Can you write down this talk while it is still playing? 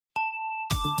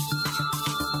Welcome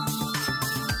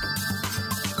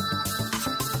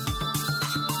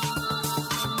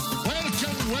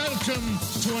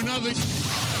to another...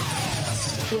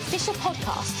 The official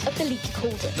podcast of The Leaky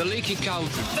Cauldron. The Leaky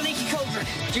Cauldron. The Leaky Cauldron.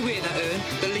 Do you hear that, Ern?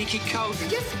 The Leaky Cauldron.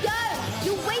 Just go!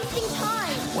 You're wasting time!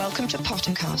 Welcome to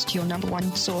Pottercast, your number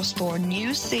one source for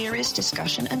news, theories,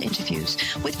 discussion and interviews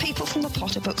with people from the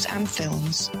Potter books and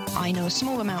films. I know a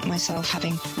small amount myself,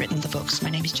 having written the books. My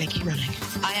name is J.K. Rowling.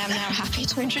 I am now happy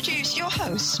to introduce your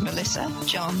hosts, Melissa,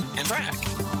 John And Frank.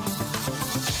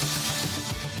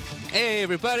 Hey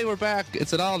everybody, we're back.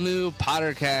 It's an all-new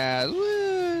Pottercast.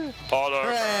 Woo!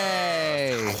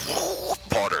 Hooray!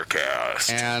 Pottercast.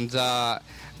 And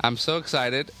I'm so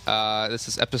excited. This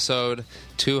is episode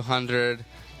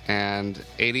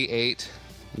 288.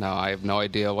 No, I have no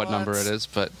idea what number it is,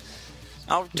 but...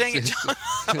 Oh, dang it, John.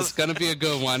 It's going to be a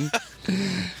good one.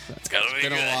 It's going to be It's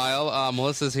been a while.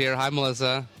 Melissa's here. Hi,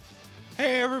 Melissa.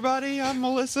 Hey everybody, I'm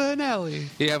Melissa and Ellie.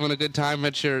 You having a good time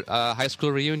at your high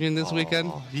school reunion this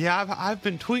weekend? Yeah, I've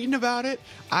been tweeting about it.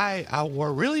 I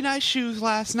wore really nice shoes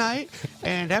last night,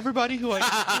 and everybody who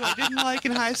I didn't like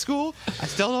in high school, I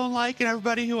still don't like, and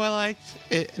everybody who I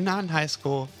liked not in high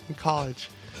school, in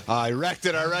college. I wrecked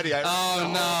it already.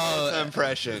 No.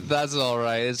 Impression. That's all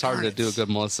right. It's hard to do a good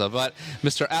Melissa. But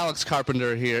Mr. Alex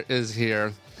Carpenter is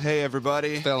here. Hey,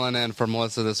 everybody. Filling in for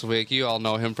Melissa this week. You all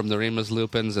know him from the Remus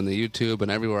Lupins and the YouTube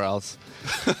and everywhere else.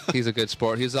 He's a good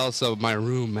sport. He's also my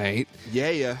roommate.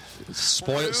 Yeah.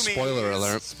 Spoiler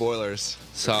alert. Spoilers.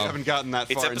 So we haven't gotten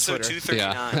that It's far episode in Twitter.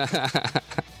 239.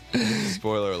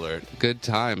 Spoiler alert. Good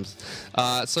times.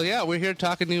 So we're here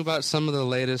talking to you about some of the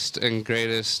latest and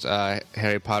greatest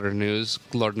Harry Potter news.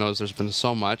 Lord knows there's been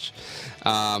so much.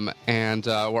 And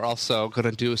we're also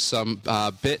going to do some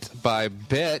bit by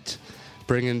bit,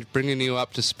 bringing you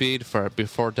up to speed for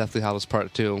before Deathly Hallows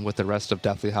Part 2 with the rest of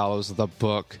Deathly Hallows. The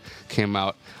book came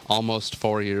out almost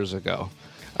 4 years ago.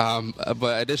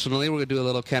 But additionally, we're going to do a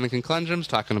little Canon Conundrums,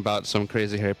 talking about some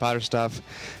crazy Harry Potter stuff.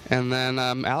 And then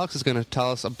Alex is going to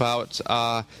tell us about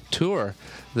tour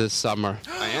this summer.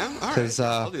 I am? All right.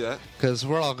 I'll do that. Because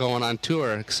we're all going on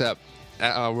tour, except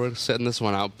we're setting this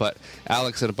one out. But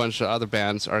Alex and a bunch of other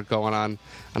bands are going on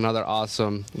another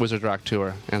awesome Wizard Rock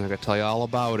tour. And they're going to tell you all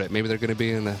about it. Maybe they're going to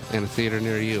be in a theater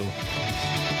near you.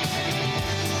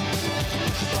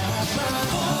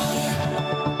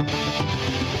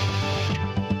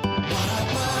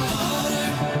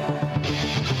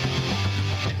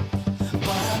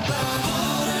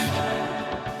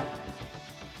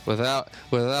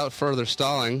 Without further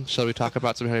stalling, shall we talk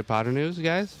about some Harry Potter news, you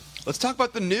guys? Let's talk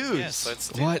about the news. Yes, let's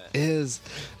do What that. is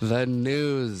the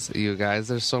news, you guys?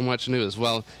 There's so much news.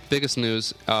 Well, biggest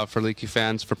news for Leaky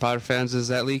fans, for Potter fans, is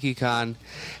that LeakyCon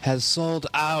has sold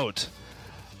out.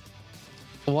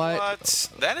 What?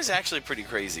 That is actually pretty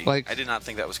crazy. Like- I did not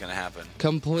think that was going to happen.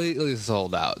 Completely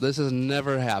sold out. This has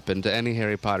never happened to any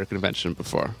Harry Potter convention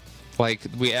before. Like,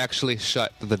 we actually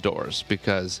shut the doors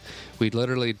because we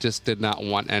literally just did not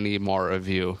want any more of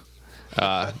you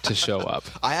to show up.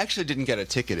 I actually didn't get a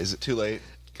ticket. Is it too late?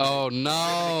 Oh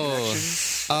no!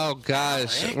 Oh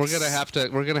gosh, Alex? we're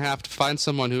gonna have to find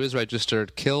someone who is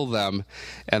registered, kill them,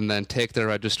 and then take their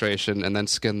registration and then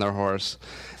skin their horse.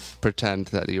 Pretend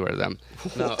that you are them.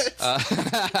 No,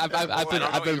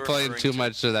 I've been playing too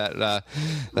much of that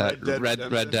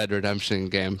Red Dead Redemption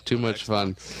game. Too much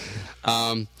fun.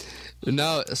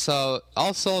 No, so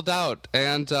all sold out,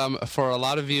 and for a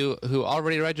lot of you who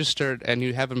already registered and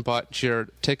you haven't bought your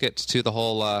tickets to the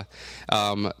whole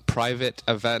private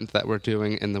event that we're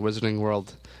doing in the Wizarding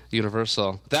World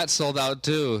Universal, that sold out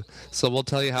too. So we'll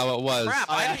tell you how it was. Crap,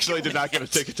 I actually did not get a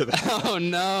ticket to that. Oh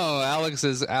no, Alex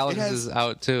is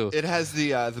out too. It has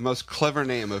the most clever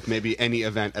name of maybe any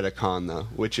event at a con, though,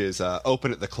 which is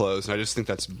Open at the Close, and I just think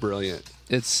that's brilliant.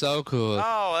 It's so cool.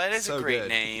 Oh, that is So a great good.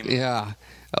 name. Yeah.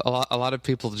 A lot of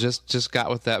people just got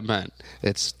what that meant.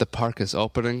 It's the park is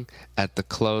opening at the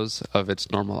close of its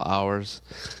normal hours,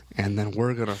 and then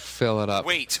we're going to fill it up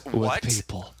Wait, with what?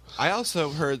 people. I also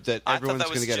heard that I thought everyone's that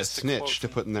going to was get a just a snitch quote to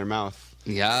put in their mouth,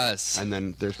 Yes. and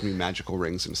then there's going to be magical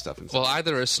rings and stuff. Well,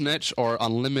 either a snitch or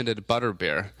unlimited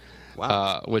butterbeer.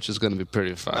 Wow. Which is going to be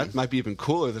pretty fun. That might be even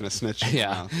cooler than a snitch.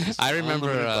 Yeah. I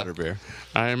remember Unlimited butterbeer.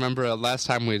 I remember last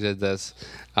time we did this,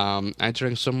 I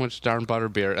drank so much darn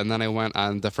butterbeer, and then I went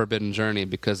on the Forbidden Journey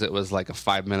because it was like a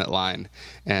 5-minute line.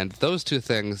 And those two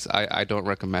things I don't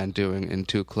recommend doing in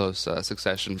too close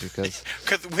succession because...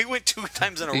 Because we went 2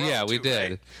 times in a row. Yeah, we too, did.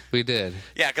 right? We did.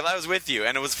 Yeah, because I was with you,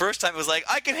 and it was first time it was like,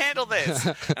 I can handle this.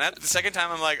 And after the second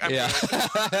time, I'm like, I'm Yeah.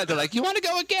 good. They're like, you want to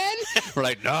go again? We're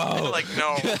like, no. Like,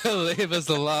 no. Leave us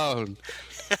alone.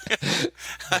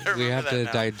 I remember We have that to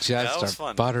now. digest That was our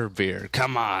fun. butter beer.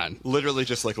 Come on. Literally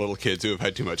just like little kids who have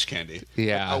had too much candy.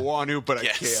 Yeah. I want to, but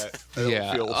Yes. I can't. I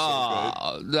don't feel so good.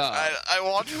 Oh, no. I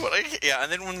wanted what I yeah,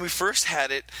 and then when we first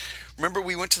had it, remember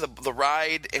we went to the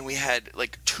ride and we had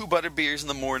like 2 butter beers in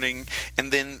the morning,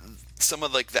 and then some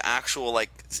of like the actual like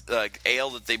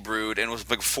ale that they brewed, and it was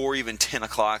like before even 10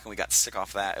 o'clock, and we got sick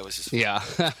off that. It was just Yeah,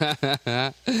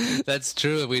 that's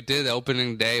true. We did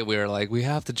opening day. We were like, we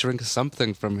have to drink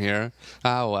something from here.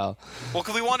 Oh well. well,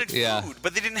 because we wanted food, Yeah.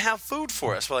 but they didn't have food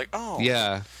for us. We're like, oh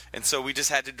Yeah, and so we just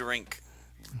had to drink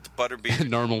butter beer.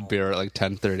 normal beer at like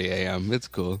 10:30 a.m. It's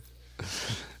cool.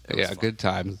 Yeah, good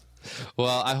times.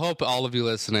 Well, I hope all of you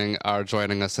listening are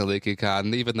joining us at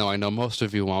LeakyCon, even though I know most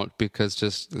of you won't because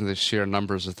just the sheer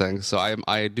numbers of things. So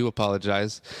I do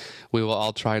apologize. We will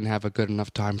all try and have a good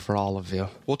enough time for all of you.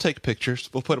 We'll take pictures.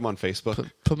 We'll put them on Facebook.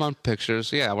 Put them on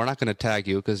pictures. Yeah, we're not going to tag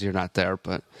you because you're not there,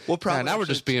 but We'll probably yeah, now we're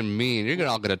actually- just being mean. You're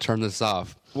all going to turn this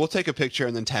off. We'll take a picture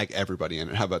and then tag everybody in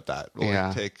it. How about that? We'll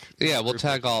Yeah, we'll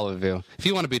tag all of you. If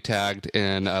you want to be tagged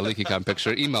in a LeakyCon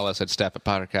picture, email us at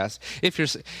staff@Pottercast. If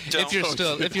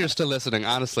you're still listening,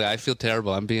 honestly, I feel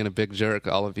terrible. I'm being a big jerk.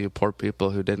 All of you poor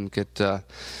people who didn't get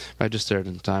registered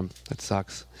in time. That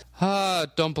sucks.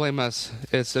 Don't blame us.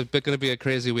 It's going to be a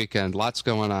crazy weekend. Lots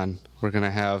going on. We're going to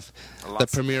have the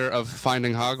premiere of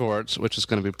Finding Hogwarts, which is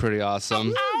going to be pretty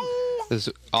awesome. This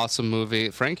awesome movie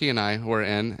Frankie and I were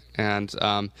in, and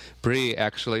Bree,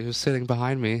 actually, who's sitting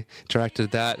behind me,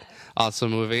 directed that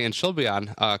awesome movie, and she'll be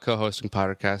on co-hosting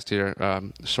Pottercast here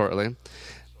shortly,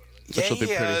 which will be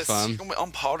pretty fun.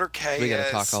 On Pottercast. We got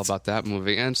to talk all about that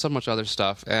movie and so much other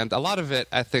stuff, and a lot of it,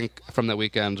 I think, from the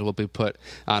weekend will be put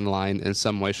online in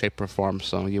some way, shape, or form,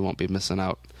 so you won't be missing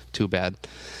out too bad.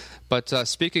 But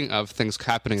speaking of things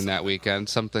happening that weekend,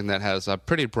 something that has a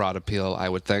pretty broad appeal, I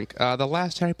would think, the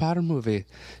last Harry Potter movie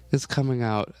is coming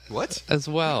out. What? As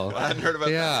well. I hadn't heard about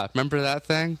that. Yeah, remember that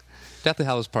thing? Deathly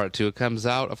Hallows Part 2 comes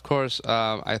out, of course,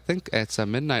 I think it's a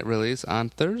midnight release on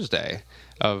Thursday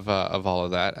of all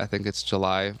of that. I think it's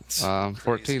July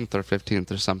 14th or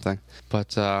 15th or something.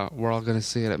 But we're all going to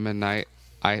see it at midnight.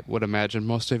 I would imagine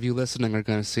most of you listening are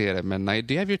going to see it at midnight.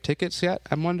 Do you have your tickets yet?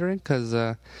 I'm wondering, because...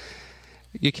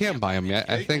 you can't buy them yet.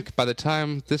 I think by the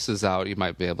time this is out, you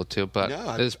might be able to.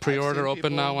 But is pre-order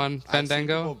open now on I've seen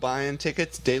Fandango? people buying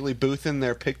tickets, Daily Booth in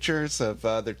their pictures of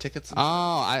their tickets.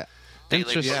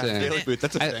 Interesting. Yeah, Daily Booth.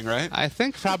 That's a thing, right? I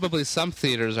think probably some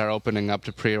theaters are opening up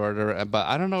to pre-order, but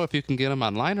I don't know if you can get them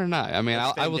online or not. I mean,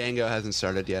 I will. Fandango hasn't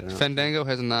started yet. I don't know. Fandango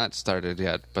has not started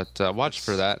yet, but watch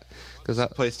for that because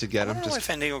that Place to get them. wonder why Just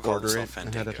Fandango calls order it itself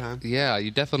ahead of Fandango. time. Yeah,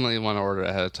 you definitely want to order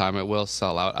ahead of time. It will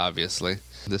sell out, obviously.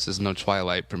 This is no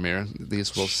Twilight premiere.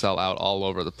 These will sell out all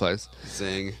over the place.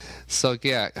 Zing. So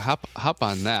yeah, hop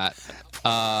on that.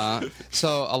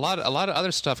 So a lot of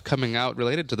other stuff coming out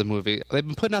related to the movie. They've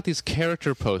been putting out these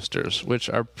character posters, which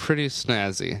are pretty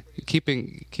snazzy,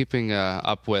 keeping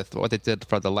up with what they did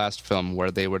for the last film,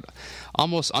 where they would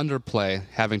almost underplay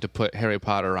having to put Harry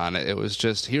Potter on it. It was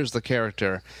just, here's the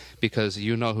character because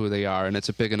you know who they are, and it's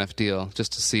a big enough deal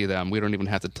just to see them. We don't even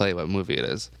have to tell you what movie it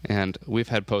is. And we've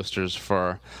had posters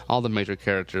for all the major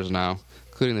characters now,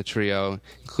 including the trio,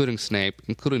 including Snape,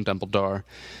 including Dumbledore,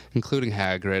 including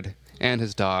Hagrid, and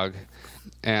his dog.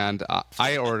 And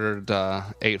I ordered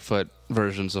 8-foot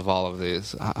versions of all of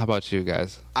these. How about you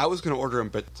guys? I was going to order them,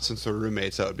 but since we're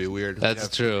roommates, that would be weird. We'd That's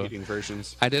have true. competing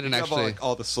versions. I didn't You'd have actually-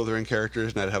 all the Slytherin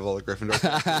characters, and I'd have all the Gryffindor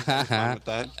characters. I'm fine with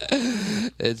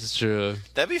that. It's true.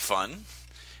 That'd be fun.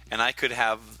 And I could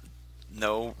have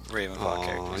no Ravenclaw Aw,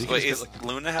 characters. you could Wait, just is get,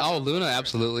 Luna have Oh, one? Luna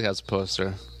absolutely has a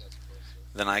poster.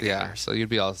 Then I get Yeah, hers. so you'd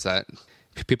be all set.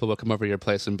 People will come over to your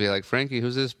place and be like, Frankie,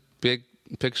 who's this big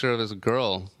picture of this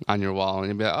girl on your wall? And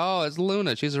you'd be like, oh, it's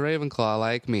Luna. She's a Ravenclaw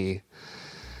like me.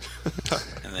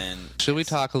 And then Should we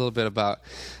talk a little bit about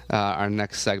our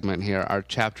next segment here, our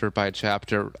chapter by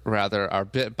chapter, rather our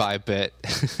bit by bit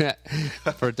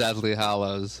for Deathly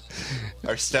Hallows,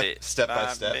 Our step by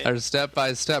by step. bit. our step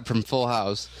by step from Full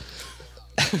House.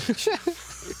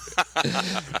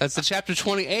 That's the chapter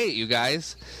 28, you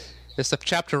guys. It's the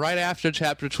chapter right after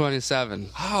chapter 27.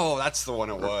 Oh, that's the one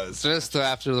it was. Just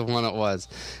after the one it was,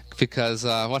 because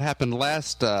what happened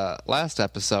last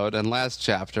episode and last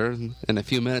chapter, and a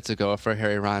few minutes ago for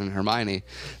Harry, Ron, and Hermione,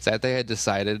 is that they had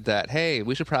decided that, hey,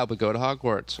 we should probably go to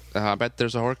Hogwarts. I bet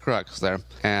there's a Horcrux there,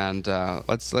 and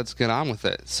let's get on with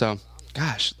it. So,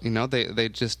 gosh, you know, they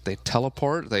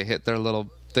teleport. They hit their little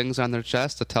things on their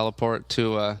chest to teleport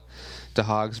to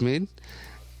Hogsmeade,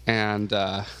 and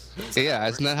yeah,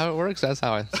 isn't that how it works? That's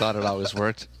how I thought it always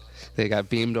worked. They got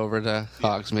beamed over to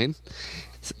Hogsmeade.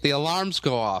 the alarms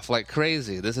go off like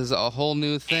crazy. This is a whole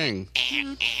new thing.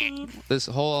 This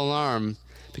whole alarm,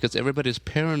 because everybody's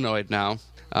paranoid now.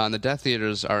 The Death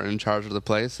Eaters are in charge of the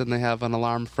place, and they have an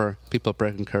alarm for people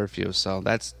breaking curfew. So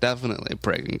that's definitely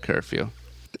breaking curfew.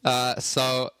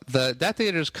 So the Death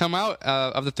Eaters come out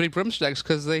of the Three Broomsticks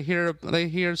because they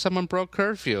hear someone broke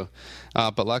curfew,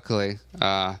 but luckily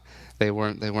they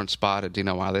weren't spotted. Do you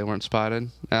know why they weren't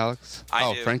spotted, Alex?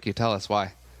 I do. Frankie, tell us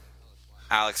why.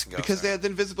 Alex can go. Because they had the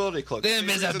invisibility cloak. The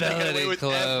invisibility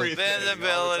cloak.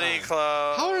 Invisibility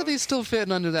cloak. How are they still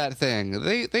fitting under that thing?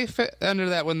 They fit under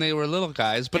that when they were little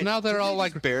guys, but now they're all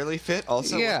like barely fit.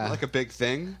 Also, Yeah. like a big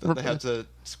thing that they have to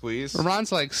squeeze.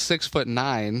 Ron's like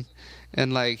 6'9",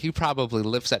 and like he probably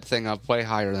lifts that thing up way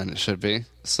higher than it should be.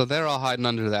 So they're all hiding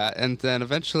under that, and then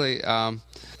eventually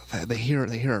they hear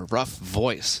a rough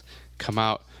voice come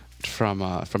out from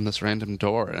this random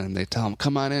door, and they tell him,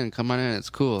 "Come on in,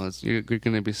 it's cool. You're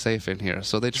going to be safe in here."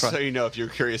 So they try. So you know, if you're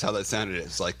curious how that sounded,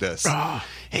 it's like this.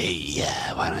 Hey,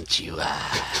 why don't you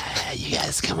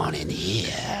guys come on in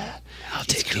here? I'll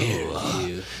take care of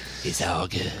you. It's all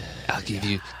good. I'll give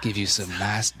you some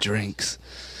nice drinks.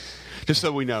 Just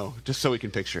so we know, just so we can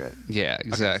picture it. Yeah,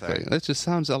 exactly. sorry. That just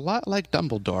sounds a lot like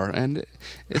Dumbledore, and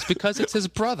it's because it's his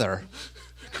brother.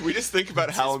 Can we just think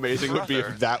about how amazing it would be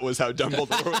if that was how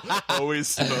Dumbledore always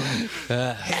spoke?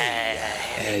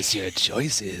 It's your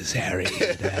choices, Harry,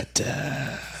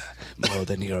 that more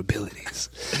than your abilities.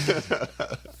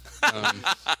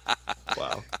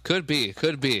 Wow. Could be.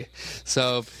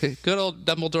 So, good old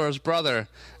Dumbledore's brother,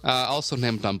 also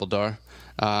named Dumbledore,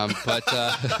 but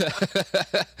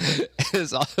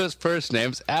his first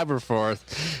name's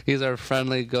Aberforth. He's our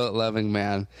friendly, goat-loving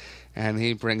man. And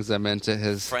he brings them into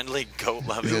his... Friendly goat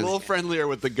loving. He's a little friendlier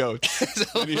with the goats.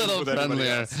 He's a little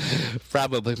friendlier.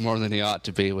 Probably more than he ought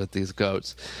to be with these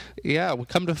goats. Yeah, we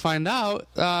come to find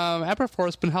out,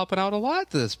 Aberforth's been helping out a lot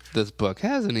this book,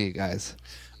 hasn't he, guys?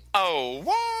 Oh,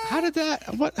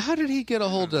 what? How did he get a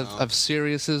hold of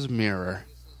Sirius's mirror?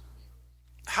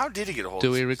 How did he get a hold Do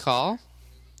of we it? recall?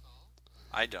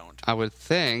 I don't. I would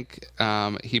think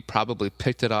he probably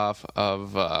picked it off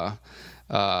of...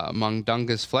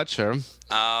 Mundungus Fletcher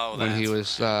when he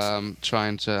was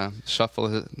trying to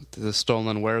shuffle the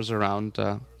stolen wares around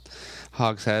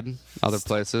Hogshead, other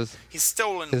places. He's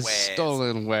stolen His wares.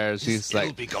 stolen wares. He's like,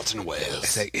 Ill-begotten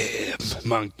wares. it's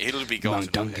like It'll be gotten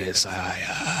Mundungus,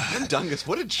 Mundungus,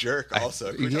 what a jerk,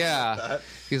 also. Can we talk about yeah. that?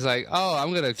 He's like, oh,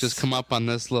 I'm going to just come up on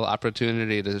this little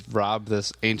opportunity to rob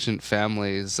this ancient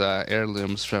family's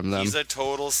heirlooms from them. He's a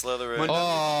total Slytherin.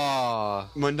 Oh.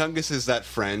 Mundungus is that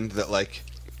friend that, like,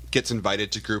 gets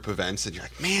invited to group events, and you're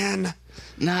like, man,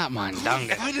 Not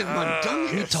Mundungus. why did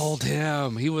Mundungus? You told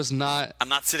him. He was not. I'm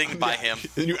not sitting by him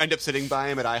And you end up sitting by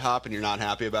him at IHOP, and you're not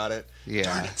happy about it. Yeah.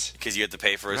 Darn it. because you have to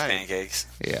pay for his Right. pancakes.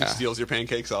 He Yeah. steals your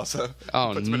pancakes also.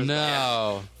 Oh, Puts them in his bag.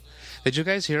 no. Did you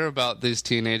guys hear about these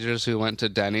teenagers who went to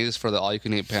Denny's for the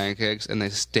all-you-can-eat pancakes, and they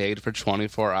stayed for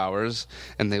 24 hours,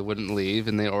 and they wouldn't leave,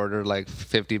 and they ordered like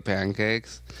 50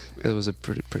 pancakes? It was a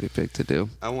pretty big to-do.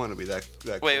 I want to be that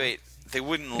cool. Wait. They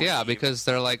wouldn't leave. Yeah, because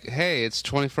they're like, hey, it's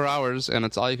 24 hours, and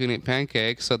it's all-you-can-eat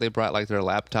pancakes, so they brought like their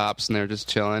laptops, and they're just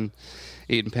chilling,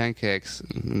 eating pancakes,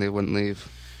 and they wouldn't leave.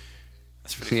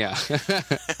 That's pretty Yeah.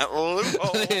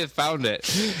 Loophole. They found it.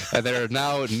 And there are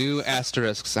now new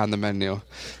asterisks on the menu.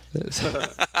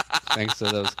 Thanks to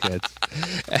those kids.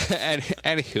 And,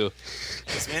 anywho.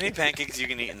 As many pancakes you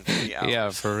can eat in 3 hours. Yeah,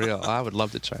 for real. I would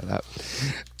love to try that.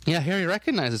 Yeah, Harry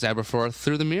recognizes Aberforth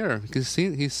through the mirror. He's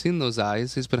seen those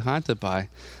eyes. He's been haunted by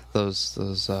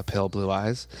those pale blue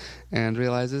eyes, and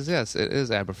realizes, yes, it is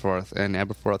Aberforth. And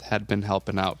Aberforth had been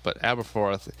helping out, but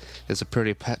Aberforth is a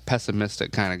pretty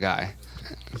pessimistic kind of guy.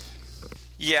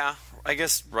 Yeah, I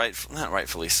guess not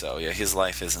rightfully so. Yeah, his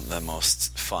life isn't the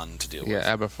most fun to deal with.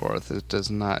 Yeah, Aberforth does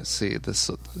not see the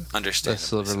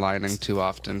silver lining too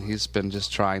often. He's been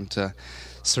just trying to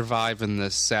survive in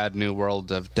this sad new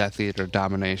world of Death Eater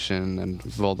domination and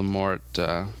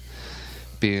Voldemort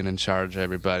being in charge of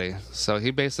everybody. So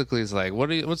he basically is like,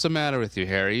 what's the matter with you,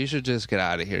 Harry? You should just get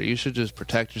out of here. You should just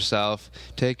protect yourself,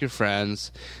 take your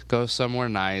friends, go somewhere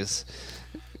nice.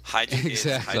 Hide your kids,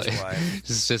 Exactly. hide your wife.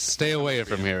 Just stay away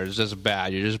from here. It's just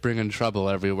bad. You're just bringing trouble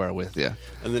everywhere with you.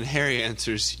 And then Harry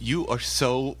answers, you are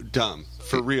so dumb.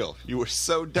 For real. You were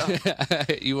so dumb.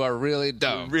 You are really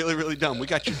dumb. Really, really dumb. We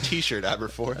got your t-shirt,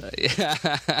 Aberforth.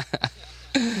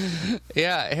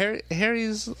 Yeah,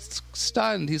 Harry's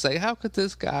stunned. He's like, how could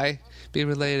this guy be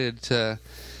related to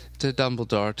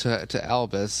Dumbledore, to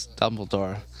Albus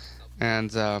Dumbledore?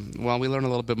 And, well, we learn a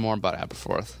little bit more about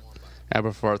Aberforth.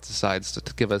 Aberforth decides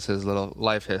to give us his little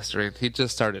life history. He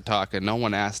just started talking. No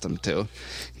one asked him to.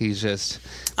 He's just...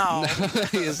 Oh.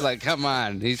 He's like, come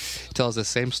on. He tells the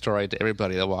same story to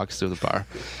everybody that walks through the bar.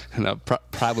 No,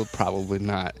 probably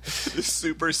not.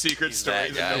 Super secret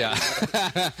story. that guy.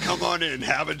 Yeah. Come on in,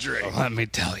 have a drink. Let me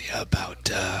tell you about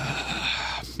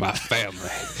my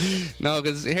family. No,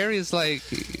 because Harry's like,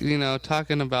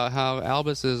 talking about how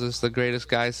Albus is the greatest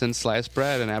guy since sliced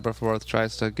bread, and Aberforth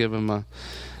tries to give him a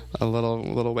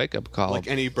little wake up call, Like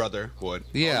any brother would.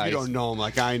 Yeah, Oh, you don't know him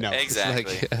like I know.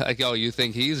 Exactly. like, oh, you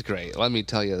think he's great? Let me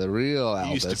tell you the real He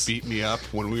Albus. used to beat me up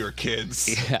when we were kids.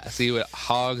 Yes, he would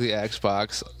hog the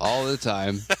Xbox all the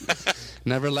time.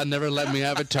 never let me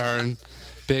have a turn.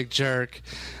 Big jerk.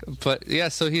 But yeah,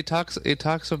 so he talks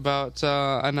about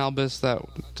an Albus that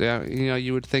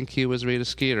you would think he was Rita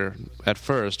Skeeter at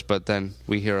first, but then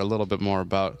we hear a little bit more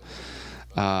about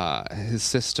his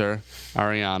sister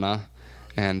Ariana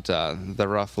and the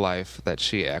rough life that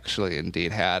she actually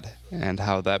indeed had, and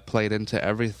how that played into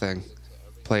everything.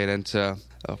 Played into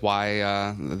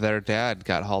why their dad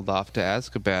got hauled off to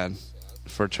Azkaban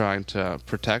for trying to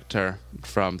protect her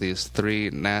from these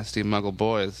 3 nasty Muggle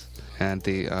boys, and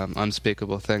the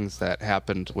unspeakable things that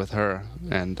happened with her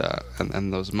and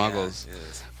those Muggles. Yeah, it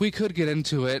is. We could get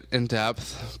into it in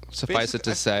depth. Suffice it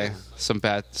to say, some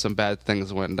bad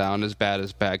things went down, as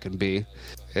bad can be.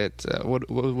 It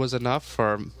was enough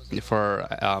for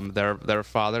their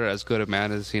father, as good a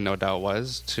man as he no doubt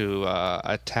was, to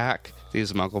attack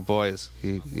these Muggle boys.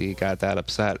 He got that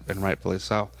upset, and rightfully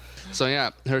so. So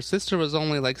yeah, her sister was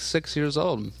only like 6 years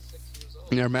old.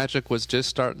 Her magic was just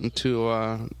starting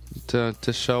to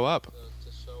show up.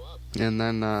 And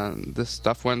then this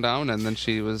stuff went down, and then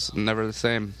she was never the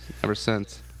same ever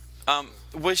since.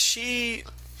 Was she...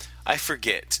 I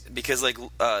forget, because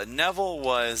Neville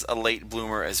was a late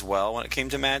bloomer as well when it came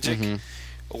to magic.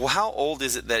 Mm-hmm. Well, how old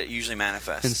is it that it usually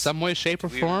manifests? In some way, shape, or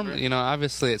Do you form, remember?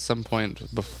 Obviously at some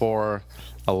point before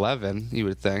 11, you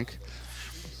would think.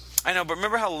 I know, but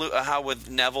remember how with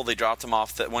Neville they dropped him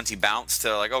off that once he bounced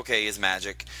to okay, his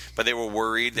magic, but they were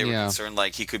worried, they were concerned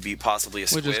he could be possibly a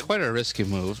squib. Which is quite a risky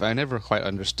move. I never quite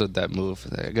understood that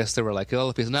move. I guess they were like,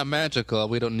 if he's not magical,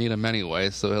 we don't need him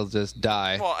anyway, so he'll just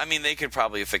die. Well, I mean, they could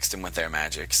probably have fixed him with their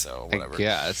magic, so whatever. I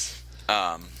guess.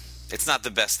 It's not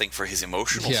the best thing for his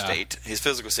emotional Yeah. state. His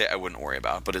physical state, I wouldn't worry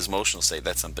about, but his emotional state,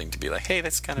 that's something to be like, hey,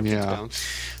 that's kind of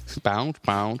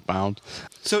Bound.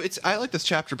 So I like this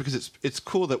chapter because it's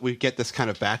cool that we get this kind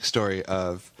of backstory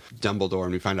of Dumbledore,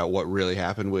 and we find out what really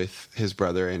happened with his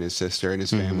brother and his sister and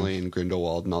his family and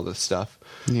Grindelwald and all this stuff.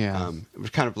 Yeah. We're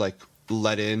kind of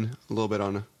let in a little bit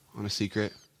on a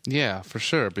secret. Yeah, for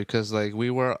sure, because we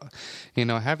were,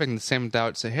 having the same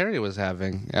doubts that Harry was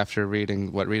having after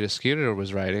reading what Rita Skeeter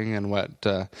was writing and what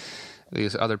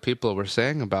these other people were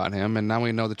saying about him, and now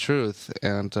we know the truth,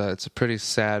 and it's a pretty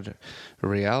sad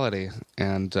reality,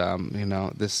 and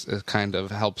this kind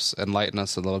of helps enlighten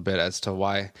us a little bit as to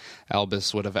why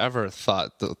Albus would have ever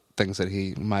thought the things that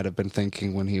he might have been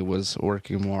thinking when he was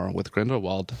working more with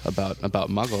Grindelwald about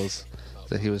Muggles.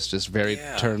 That he was just very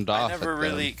turned off. I never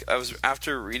really. I was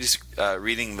after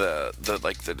reading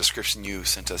the description you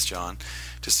sent us, John,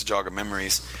 just to jog our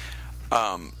memories.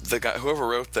 The guy, whoever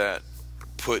wrote that,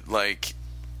 put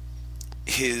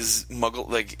his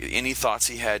Muggle, any thoughts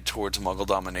he had towards Muggle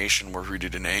domination were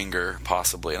rooted in anger,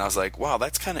 possibly. And I was like, wow,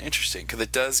 that's kind of interesting because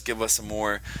it does give us a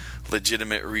more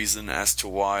legitimate reason as to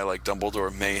why,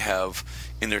 Dumbledore may have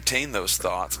entertained those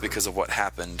thoughts because of what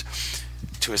happened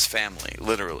to his family,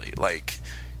 literally.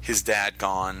 His dad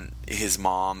gone, his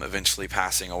mom eventually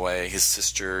passing away, his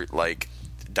sister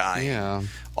dying,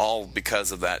 all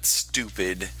because of that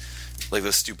stupid,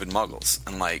 those stupid Muggles.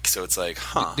 And so it's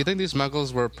huh. Do you think these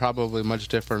Muggles were probably much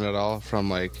different at all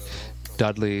from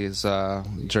Dudley's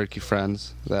jerky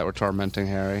friends that were tormenting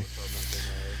Harry?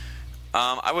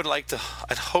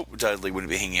 I'd hope Dudley wouldn't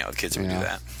be hanging out with kids who would do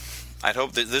that. I'd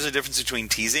hope that there's a difference between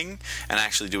teasing and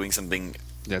actually doing something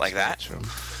like that. True.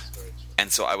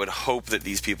 And so I would hope that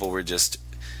these people were just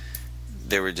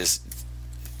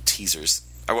teasers.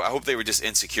 I hope they were just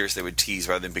insecure, so they would tease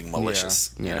rather than being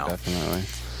malicious. Yeah, definitely.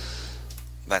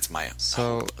 That's my.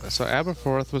 So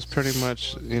Aberforth was pretty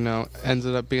much,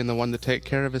 ended up being the one to take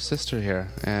care of his sister here,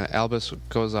 and Albus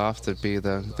goes off to be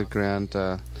the grand,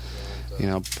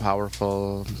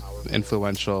 powerful,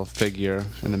 influential figure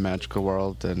in the magical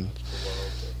world, and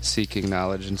seeking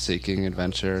knowledge and seeking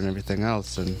adventure and everything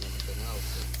else, and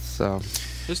so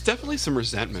there's definitely some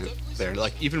resentment there,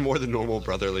 even more than normal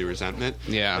brotherly resentment.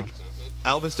 Yeah.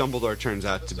 Albus Dumbledore turns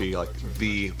out to be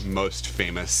the most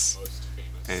famous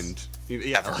and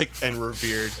and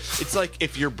revered. It's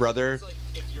if your brother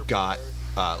got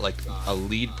like a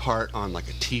lead part on like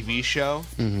a TV show,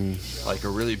 like a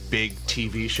really big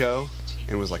TV show,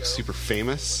 and was like super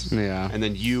famous. Yeah. And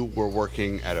then you were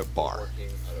working at a bar,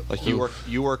 like you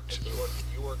worked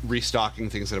restocking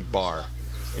things at a bar,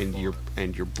 and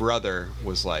your brother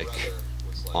was like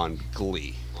on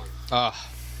Glee.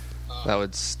 That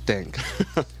would stink.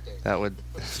 That would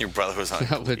Your brother was on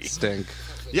that would Glee. stink.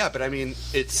 Yeah, but I mean,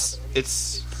 it's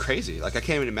crazy. Like, I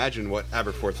can't even imagine what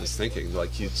Aberforth is thinking.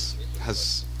 Like,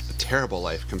 has a terrible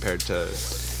life compared to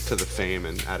the fame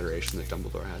and adoration that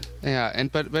Dumbledore had. Yeah,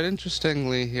 but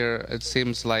interestingly here, it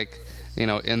seems like, you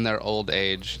know, in their old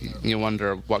age, you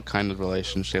wonder what kind of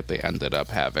relationship they ended up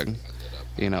having,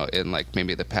 you know, in like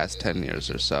maybe the past 10 years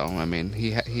or so. I mean,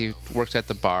 he worked at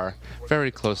the bar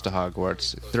very close to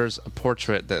Hogwarts. There's a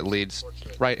portrait that leads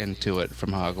right into it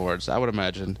from Hogwarts. I would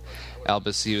imagine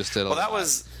Albus used it a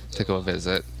lot to go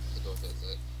visit.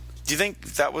 Do you think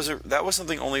that was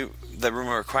something only the Room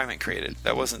of Requirement created?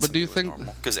 That wasn't. But do you think,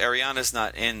 because Ariana's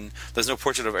not in? There's no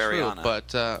portrait of Ariana. True,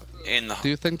 but in the. Do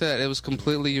you think that it was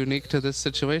completely unique to this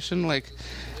situation? Like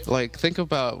think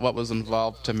about what was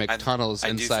involved to make tunnels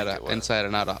inside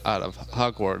and out of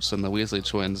Hogwarts, and the Weasley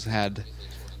twins had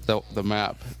the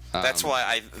map. That's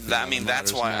why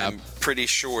that's why I'm pretty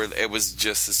sure it was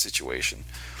just the situation.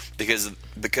 Because of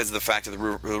the fact of the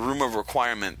Room of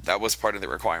Requirement, that was part of the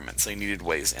requirement, so you needed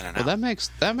ways in and out. Well, that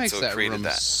makes so that room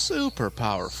super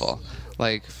powerful,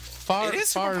 like far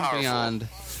beyond,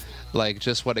 like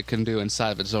just what it can do inside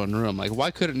of its own room. Like,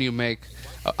 why couldn't you make?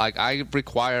 Like, I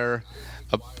require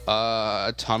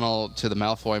a tunnel to the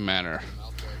Malfoy Manor,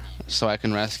 so I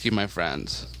can rescue my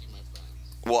friends.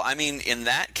 Well, I mean, in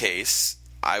that case,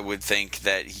 I would think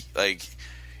that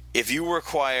if you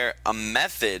require a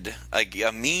method, like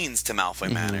a means to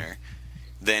Malfoy Manor,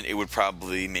 then it would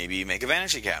probably maybe make a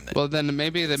vanishing cabinet. Well, then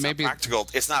maybe It's not practical.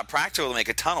 It's not practical to make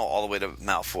a tunnel all the way to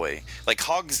Malfoy. Like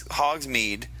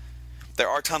Hogsmeade, there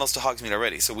are tunnels to Hogsmeade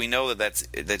already, so we know that's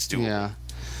doable. Yeah.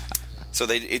 So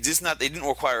they didn't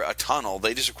require a tunnel.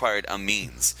 They just required a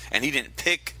means, and he didn't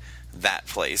pick that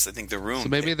place. I think the room. So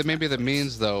maybe the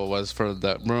means though was for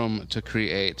the room to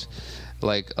create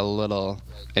like a little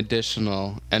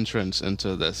additional entrance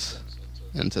into this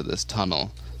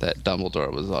tunnel that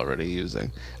Dumbledore was already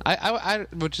using. I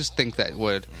would just think that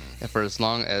for as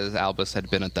long as Albus had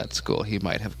been at that school, he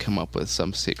might have come up with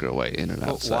some secret way in and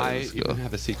outside Why of the school. even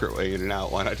have a secret way in and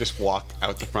out? Why not just walk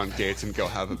out the front gates and go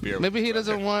have a beer? Maybe he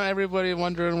doesn't want everybody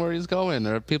wondering where he's going,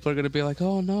 or people are going to be like,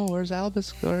 "Oh no, where's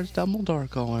Albus? Where's Dumbledore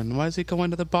going? Why is he going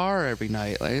to the bar every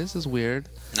night? Like, this is weird."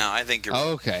 No, I think you're.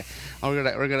 Okay, we're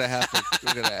gonna have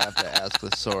to ask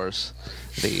the source,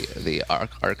 the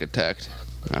architect,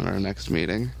 on our next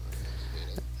meeting.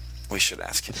 We should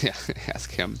ask him. Yeah,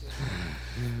 ask him.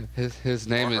 His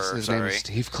name is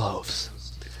Steve Kloves.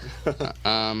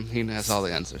 He has all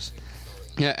the answers.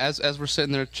 Yeah, as we're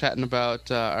sitting there chatting about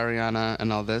Ariana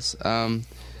and all this,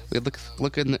 we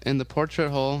look in the portrait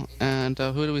hole, and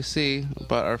who do we see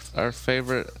but our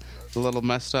favorite little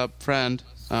messed up friend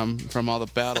from all the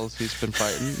battles he's been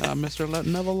fighting, Mr.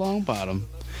 Neville Longbottom.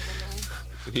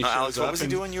 Alex, what was he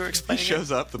doing? You were explaining. He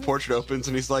shows up, the portrait opens,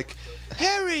 and he's like,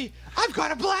 "Harry, I've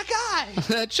got a black eye."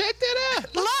 Check that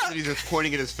out. Look! And he's just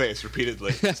pointing at his face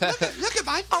repeatedly. Look at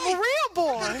my face. I'm a real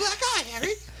boy. I got a black eye,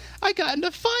 Harry. I got into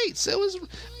fights. It was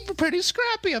pretty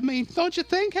scrappy of me, don't you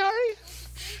think, Harry?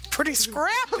 Pretty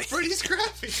scrappy. Pretty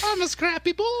scrappy. I'm a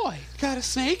scrappy boy. Got a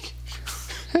snake?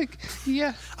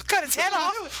 Yeah. I cut its head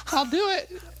off. I'll do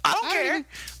it. I don't care.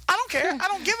 I don't care. I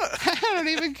don't give a. I don't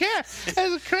even care.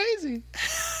 That's crazy.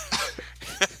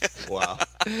 Wow.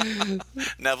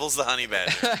 Neville's the honey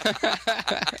badger.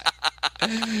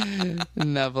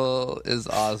 Neville is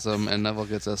awesome, and Neville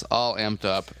gets us all amped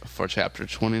up for chapter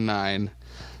 29,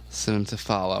 soon to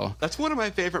follow. That's one of my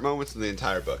favorite moments in the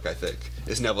entire book, I think,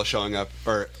 is Neville showing up,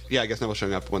 Neville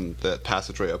showing up when the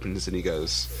passageway opens and he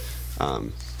goes,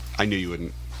 I knew you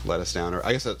wouldn't let us down, or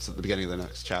I guess that's at the beginning of the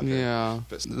next chapter. Yeah,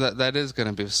 But that is going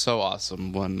to be so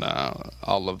awesome when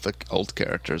all of the old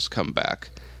characters come back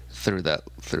through that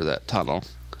tunnel.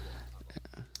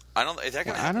 Is that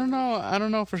gonna happen? I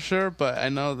don't know for sure, but I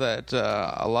know that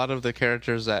a lot of the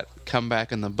characters that come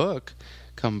back in the book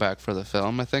come back for the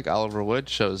film. I think Oliver Wood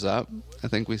shows up. I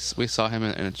think we saw him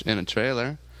in a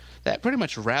trailer. That pretty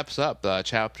much wraps up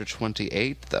chapter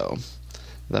 28, though.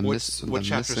 What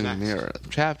chapter's missing next? mirror.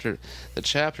 The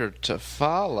chapter to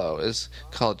follow is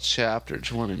called chapter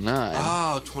 29.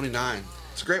 Oh, 29.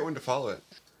 It's a great one to follow it.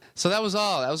 So that was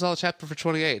all. That was all chapter for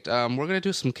 28. We're going to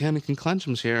do some Canon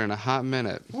Conclusions here in a hot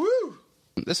minute. Woo!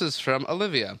 This is from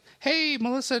Olivia. Hey,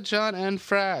 Melissa, John, and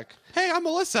Frack. Hey, I'm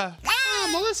Melissa. I'm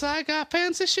Melissa, I got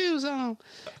fancy shoes on.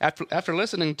 After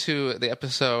listening to the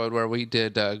episode where we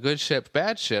did Good Ship,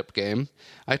 Bad Ship game,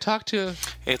 I talked to...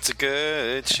 It's a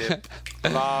good ship.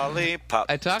 Lollipop.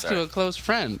 I talked to a close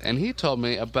friend, and he told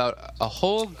me about a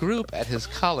whole group at his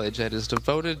college that is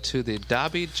devoted to the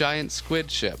Dobby Giant Squid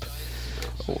Ship.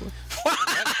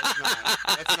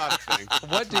 That's not a thing.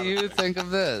 What do you think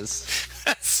of this?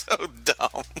 That's so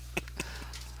dumb.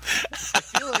 I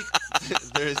feel like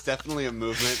there is definitely a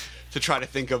movement to try to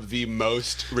think of the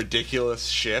most ridiculous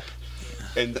ship,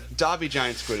 and Dobby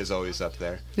Giant Squid is always up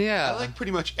there. Yeah. I like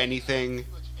pretty much anything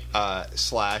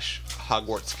slash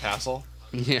Hogwarts Castle.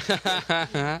 Yeah.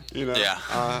 You know?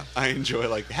 Yeah. I enjoy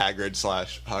like Hagrid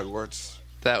slash Hogwarts.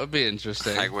 That would be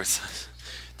interesting. Hogwarts.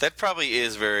 That probably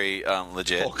is very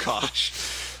legit. Oh gosh.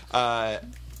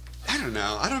 I don't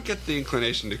know. I don't get the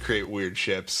inclination to create weird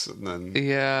ships. And then,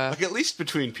 Yeah. like at least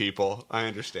between people, I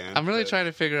understand. I'm really but- trying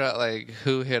to figure out like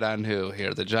who hit on who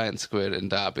here, the giant squid and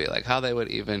Dobby, like how they would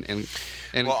even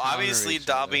Well, obviously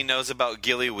Dobby knows about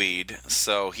gillyweed,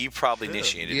 so he probably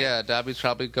initiated it. Yeah, Dobby's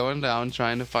probably going down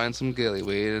trying to find some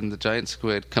gillyweed, and the giant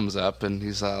squid comes up and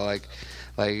he's like,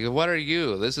 what are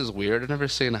you? This is weird. I've never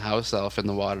seen a house elf in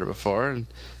the water before. And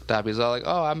Dobby's all like,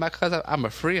 oh, I'm a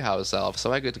free house elf,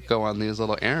 so I get to go on these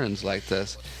little errands like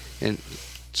this. And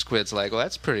Squid's like, well,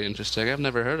 that's pretty interesting. I've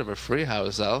never heard of a free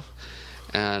house elf.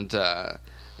 And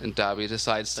Dobby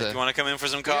decides to... You want to come in for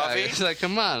some coffee? Yeah, he's like,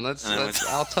 come on,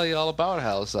 I'll tell you all about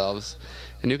house elves.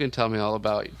 And you can tell me all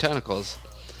about your tentacles.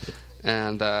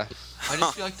 And... I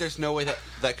just feel like there's no way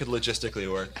that could logistically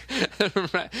work.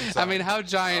 Right. I mean, how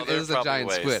giant there is the probably giant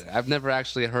ways. squid? I've never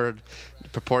actually heard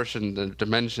proportion, the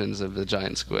dimensions of the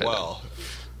giant squid. Well,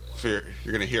 if you're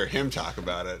going to hear him talk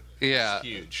about it. Yeah. It's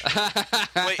huge.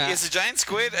 Wait, is the giant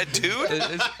squid a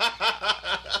dude?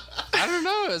 I don't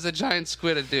know. Is a giant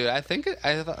squid a dude? I think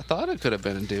thought it could have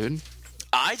been a dude.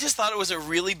 I just thought it was a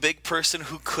really big person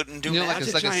who couldn't do You know, like magic.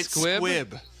 it's like a giant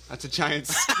squib? That's a giant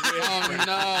squib. Oh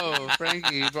no,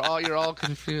 Frankie, you're all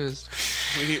confused.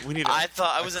 We need I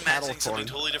thought I was imagining something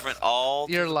totally different. All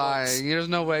You're lying. There's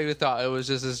no way you thought it was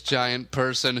just this giant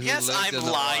person who Yes, lived I'm in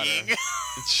the lying. water.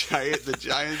 the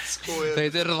giant squib. They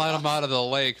didn't let him out of the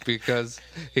lake because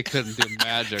he couldn't do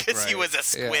magic. Because he right. was a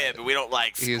squib. Yeah. We don't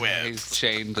like He's squibs.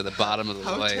 chained to the bottom of the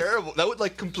How lake. terrible! That would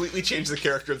like completely change the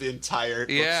character of the entire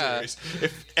book Yeah. series.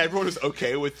 If everyone was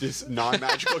okay with this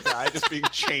non-magical guy just being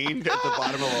chained at the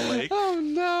bottom of a lake, Oh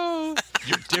no!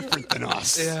 you're different than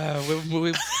us. Yeah, we've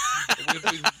been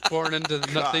born into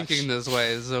not Gosh. thinking this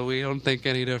way, so we don't think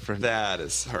any different. That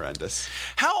is horrendous.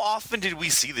 How often did we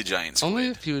see the giant squid? Only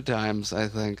a few times, I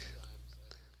think.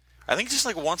 I think just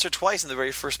like once or twice in the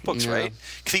very first books, Yeah. right?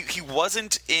 'Cause he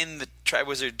wasn't in the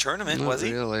Triwizard Tournament, Not was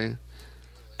he? really.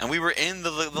 And we were in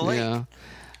the lake. Yeah.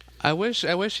 I wish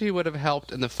he would have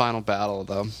helped in the final battle,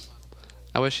 though.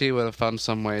 I wish he would have found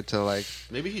some way to like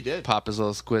Maybe he did. pop his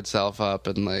little squid self up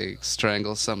and like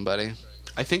strangle somebody.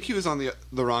 I think he was on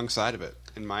the wrong side of it.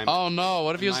 In my Oh no!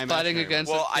 What if he was My fighting imaginary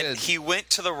against Well, the kids? he went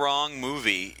to the wrong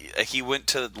movie. He went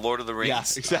to Lord of the Rings. yeah,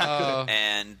 exactly. Oh.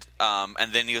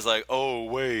 And then he was like, "Oh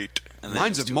wait." And then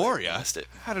Mines it of was too late. Moria. Missed it.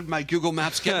 How did my Google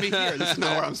Maps get me here? This is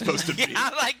not where I'm supposed to be. Yeah,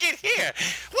 like get here.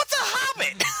 What's a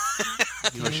hobbit?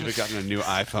 I should have gotten a new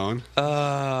iPhone.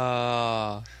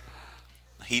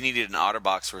 He needed an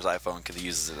OtterBox for his iPhone because he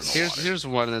uses it in the water. Here's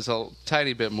one that's a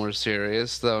tiny bit more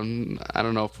serious, though I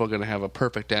don't know if we're going to have a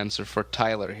perfect answer for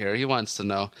Tyler here. He wants to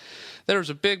know. There was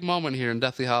a big moment here in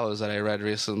Deathly Hallows that I read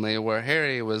recently where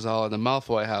Harry was all in the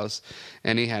Malfoy house,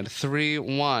 and he had 3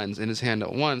 wands in his hand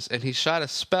at once, and he shot a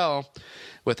spell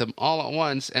with them all at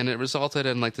once, and it resulted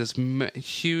in like this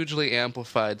hugely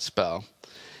amplified spell.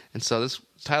 And so this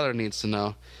Tyler needs to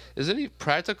know, is it any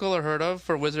practical or heard of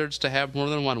for wizards to have more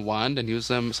than one wand and use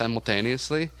them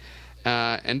simultaneously?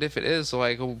 And if it is,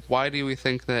 like, why do we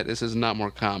think that this is not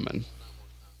more common?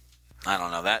 I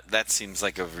don't know. That seems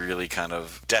like a really kind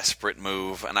of desperate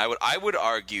move, and I would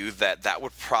argue that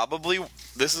would probably,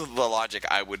 this is the logic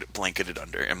I would blanket it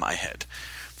under in my head,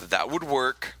 that would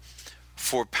work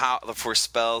for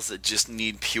spells that just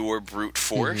need pure brute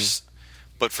force,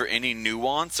 but for any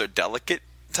nuance or delicate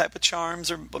type of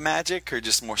charms or magic, or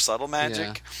just more subtle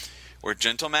magic or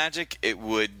gentle magic, it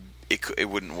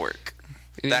wouldn't work.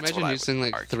 Can you That's imagine what I using would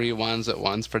like argue. 3 wands at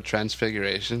once for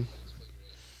transfiguration?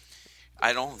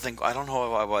 I don't know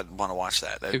if I would want to watch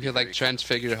that. That'd You be could like very-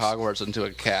 transfigure Hogwarts into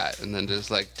a cat and then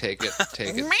just like take it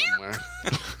somewhere.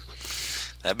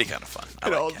 That'd be kind of fun. I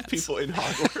And like all cats. the people in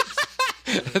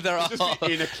Hogwarts They're all just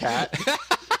be in a cat.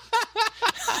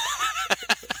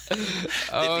 oh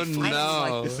I don't no!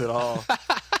 like this at all.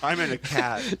 I'm in a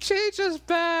cat. Change us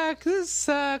back. This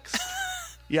sucks.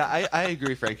 Yeah, I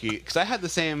agree, Frankie, because I had the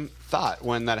same thought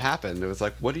when that happened. It was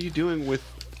like, what are you doing with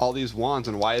all these wands,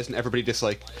 and why isn't everybody just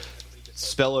like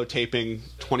spello taping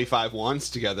 25 wands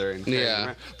together and carrying them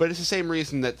around? But it's the same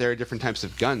reason that there are different types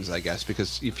of guns, I guess,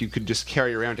 because if you could just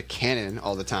carry around a cannon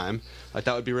all the time, like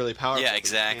that would be really powerful. Yeah,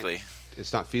 exactly.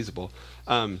 It's not feasible.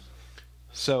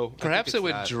 So Perhaps it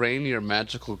would that. drain your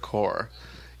magical core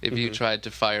if you tried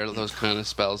to fire those kind of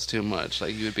spells too much.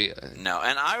 Like you would be No,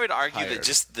 and I would argue tired. that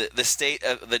just the state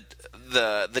of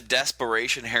the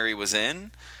desperation Harry was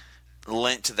in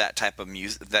lent to that type of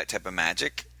that type of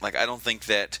magic. Like I don't think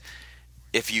that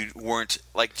if you weren't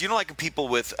like, do you know like people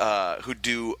with who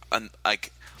do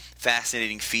like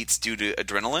fascinating feats due to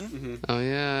adrenaline? Oh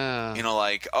yeah. You know,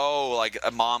 like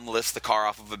a mom lifts the car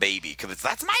off of a baby because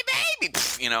that's my baby.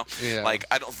 You know, Yeah. like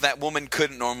that woman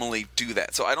couldn't normally do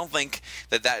that. So I don't think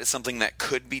that is something that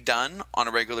could be done on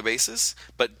a regular basis.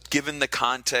 But given the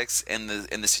context and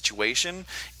the situation,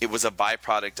 it was a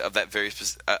byproduct of that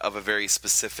of a very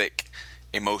specific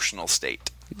emotional state.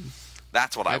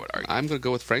 That's what I would argue. I'm going to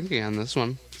go with Frankie on this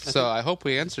one. So I hope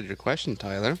we answered your question,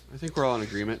 Tyler. I think we're all in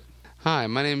agreement. Hi,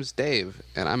 my name's Dave,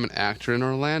 and I'm an actor in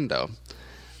Orlando.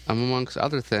 Amongst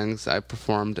other things, I've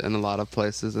performed in a lot of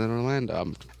places in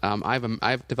Orlando.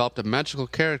 I've developed a magical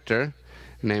character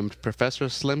named Professor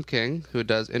Slim King, who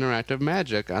does interactive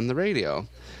magic on the radio.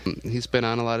 He's been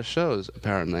on a lot of shows,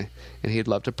 apparently, and he'd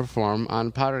love to perform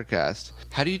on Pottercast.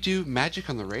 How do you do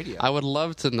magic on the radio? I would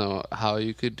love to know how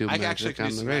you could do I actually magic can on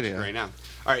do the some radio. magic right now.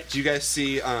 All right, do you guys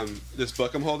see this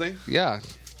book I'm holding? Yeah.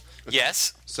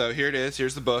 Yes. So here it is.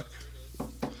 Here's the book.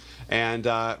 And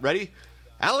ready?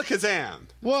 Alakazam!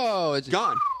 Whoa! It's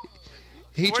Gone.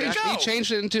 He Where'd it go?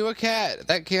 changed it into a cat.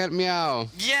 That can't meow.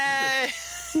 Yay!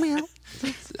 Meow.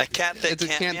 A cat that It's a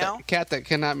can't meow. cat that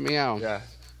cannot meow. Yeah.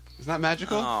 Isn't that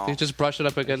magical? Oh. You just brush it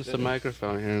up against the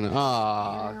microphone here.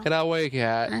 Aw, get away,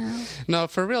 cat. No,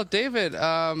 for real, David.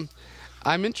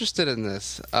 I'm interested in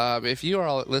this. If you are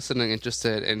all listening,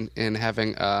 interested in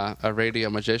having a radio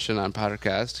magician on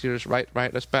Pottercast, just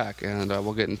write us back, and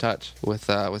we'll get in touch with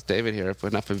David here. If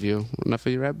enough of you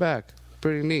write back,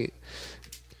 pretty neat.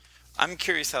 I'm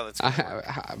curious how that's going to work.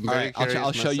 I'm All very right, curious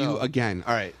I'll show you myself. again.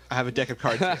 All right, I have a deck of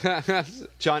cards here.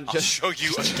 John, I'll just show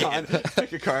you John, again.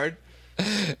 pick a card.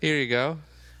 Here you go.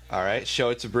 All right,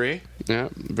 show it to Bree. Yeah,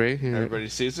 Bree. Here. Everybody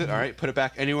sees it. All right, put it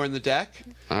back anywhere in the deck.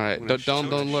 All right, I'm gonna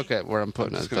don't look at where I'm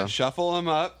putting Just it gonna though. shuffle them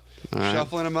up, All right.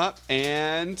 shuffling them up,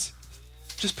 and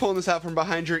just pulling this out from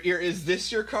behind your ear. Is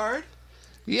this your card?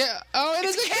 Yeah. Oh, it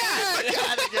is a cat.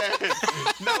 Cat again.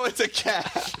 No, it's a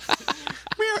cat.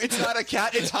 Meow, it's not a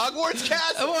cat. It's Hogwarts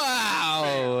Castle.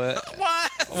 Wow.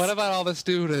 What? What about all the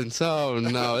students? Oh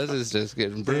no, this is just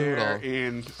getting They're brutal.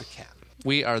 in a cat.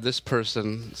 We are this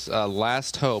person's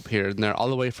last hope here, and they're all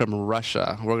the way from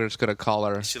Russia. We're just gonna call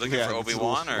her. Is she looking Yeah, for it's a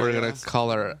Obi-Wan? little- Or? We're gonna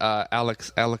call her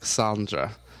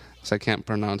Alexandra, because I can't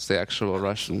pronounce the actual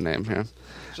Russian name here.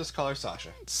 Just call her Sasha.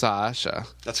 Sasha.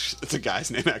 It's a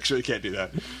guy's name. Actually, you can't do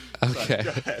that. Okay. Go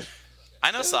ahead. I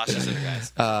know Sasha's in it,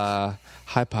 guys.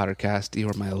 Hi, Pottercast. You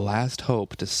are my last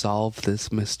hope to solve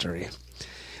this mystery.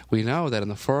 We know that in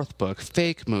the fourth book,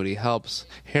 Fake Moody helps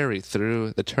Harry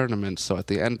through the tournament, so at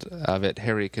the end of it,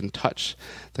 Harry can touch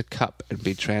the cup and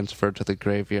be transferred to the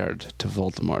graveyard to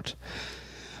Voldemort.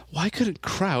 Why couldn't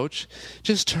Crouch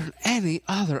just turn any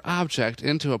other object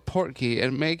into a portkey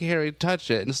and make Harry touch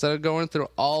it instead of going through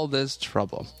all this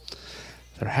trouble?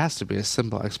 There has to be a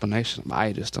simple explanation.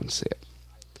 I just don't see it.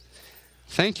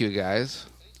 Thank you, guys.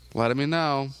 Letting me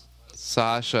know.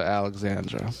 Sasha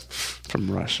Alexandra from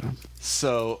Russia.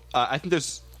 So I think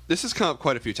this has come up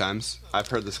quite a few times. I've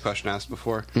heard this question asked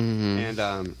before, and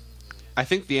I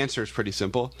think the answer is pretty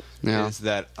simple. Yeah. Is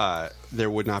that there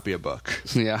would not be a book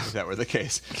Yeah. if that were the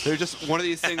case. They're just one of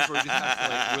these things where you just have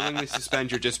to like willingly suspend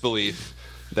your disbelief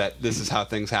that this is how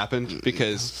things happened,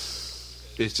 because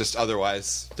it's just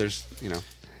otherwise there's no.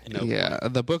 Yeah,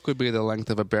 the book would be the length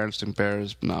of a Berenstain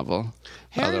Bears novel.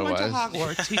 Harry went to Otherwise,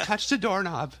 Hogwarts. He touched a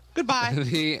doorknob. Goodbye.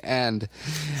 the end.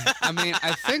 I mean,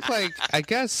 I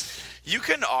guess. You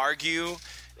can argue,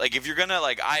 like, if you're gonna,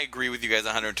 like, I agree with you guys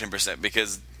 110%,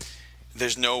 because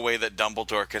there's no way that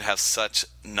Dumbledore could have such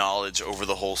knowledge over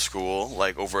the whole school,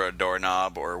 like over a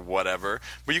doorknob or whatever.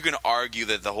 But you can argue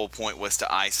that the whole point was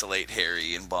to isolate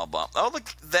Harry and blah blah. Oh,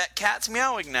 look, that cat's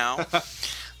meowing now.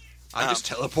 I just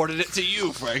teleported it to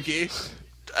you, Frankie.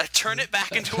 Turn it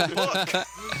back into a book.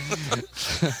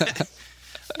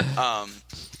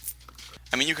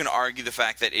 I mean, you can argue the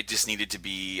fact that it just needed to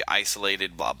be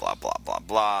isolated, blah blah blah blah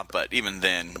blah. But even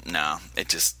then, no,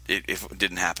 it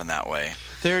didn't happen that way.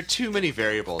 There are too many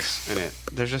variables in it.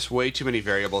 There's just way too many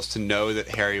variables to know that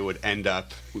Harry would end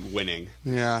up winning.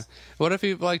 Yeah. What if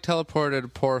he like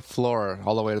teleported poor Floor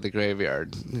all the way to the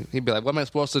graveyard? He'd be like, "What am I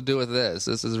supposed to do with this?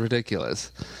 This is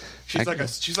ridiculous." She's like a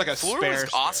Fleur spare.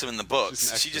 was awesome in the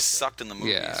books. She just sucked in the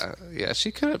movies. Yeah.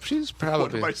 She could have. She's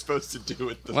probably. What am I supposed to do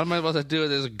with this? What am I supposed to do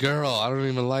with this girl? I don't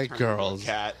even like girls.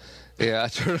 Cat. Yeah,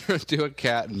 turn her into a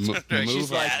cat and move.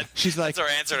 She's like, That's our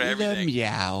answer to everything.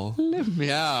 meow.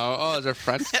 Meow. Oh, it's a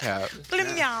French cat.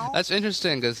 That's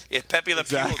interesting because Yeah, Pepe Le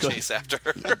Pew will chase after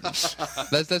her.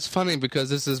 that's funny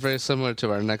because this is very similar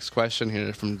to our next question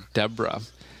here from Deborah.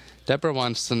 Deborah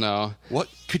wants to know. What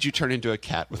could you turn into a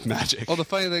cat with magic? Well, the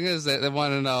funny thing is that they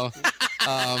want to know.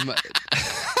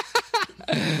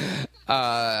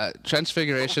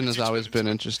 Transfiguration has always been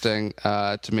interesting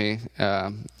to me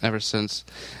ever since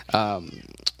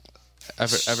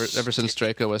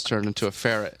Draco was turned into a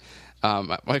ferret.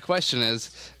 My question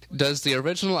is, does the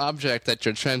original object that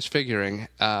you're transfiguring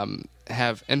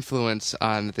have influence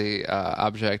on the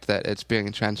object that it's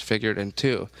being transfigured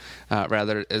into?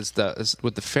 Rather,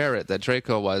 would the ferret that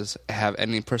Draco was have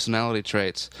any personality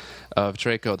traits of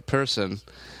Draco the person,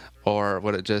 or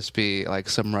would it just be like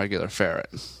some regular ferret?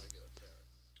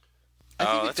 I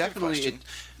think that's a good question.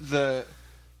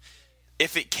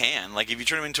 If it can, like if you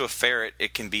turn him into a ferret,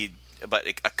 it can be, but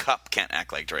a cup can't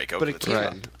act like Draco. But it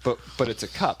can. But it's a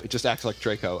cup. It just acts like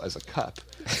Draco as a cup.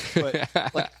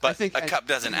 But, I think a cup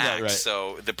doesn't act, right.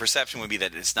 So the perception would be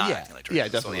that it's not acting like Draco. Yeah,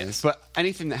 definitely. So, But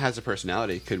anything that has a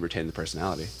personality could retain the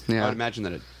personality. Yeah. I would imagine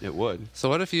that it would. So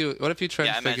what if you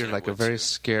transfigured like a very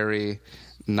scary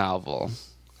novel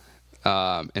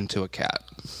into a cat?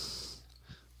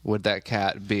 Would that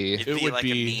cat be? It'd be like a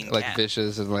mean like cat.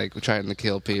 vicious and like trying to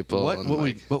kill people?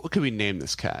 What could we name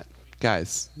this cat?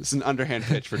 Guys, this is an underhand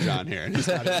pitch for John here. And he's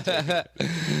not even taking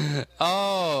it.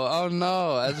 Oh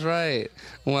no, that's right.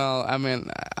 Well, I mean,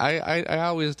 I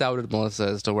always doubted Melissa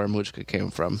as to where Muchka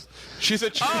came from. She's a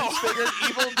transfigured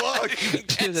evil bug.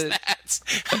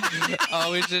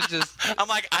 Oh, we should just. I'm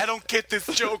like, I don't get this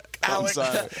joke, Alex.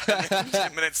 I'm sorry.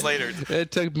 10 minutes later.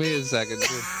 It took me a second.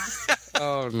 Too.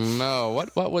 Oh no,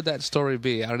 what would that story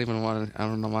be? I don't want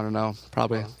to know.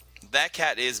 Probably. That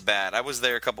cat is bad. I was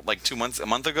there a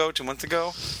month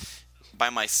ago, by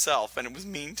myself, and it was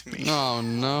mean to me. Oh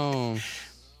no.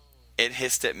 It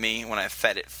hissed at me when I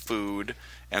fed it food,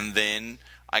 and then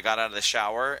I got out of the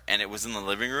shower, and it was in the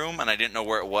living room, and I didn't know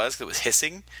where it was because it was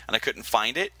hissing, and I couldn't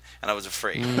find it, and I was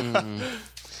afraid.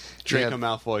 Draco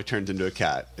Malfoy turned into a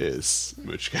cat is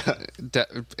Muchka.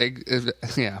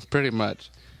 Yeah, pretty much.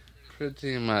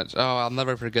 Pretty much. Oh, I'll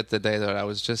never forget the day that I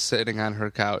was just sitting on her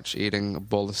couch eating a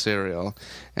bowl of cereal,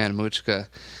 and Muchka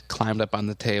climbed up on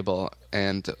the table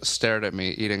and stared at me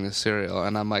eating the cereal,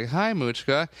 and I'm like, "Hi,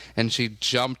 Muchka," and she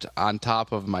jumped on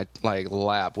top of my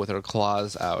lap with her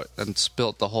claws out and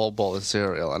spilt the whole bowl of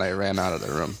cereal, and I ran out of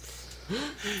the room.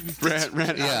 ran out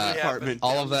of the apartment.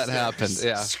 All of that happened.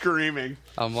 Yeah, screaming,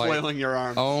 I'm like, flailing your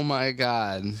arms. Oh my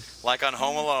god! Like on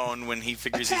Home Alone when he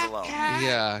figures he's alone.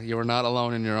 Yeah, you were not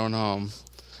alone in your own home,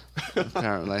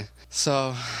 apparently.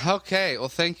 So, okay, well,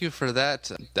 thank you for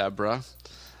that, Deborah.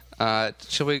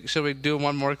 Should we do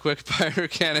one more quick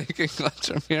Pyrocanic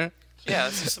Glitchum here? Yeah,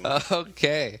 let's do some.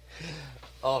 Okay.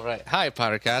 All right. Hi,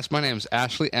 Pottercast. My name's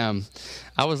Ashley M.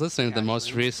 I was listening to the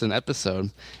most recent episode,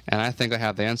 and I think I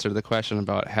have the answer to the question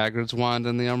about Hagrid's wand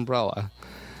and the umbrella.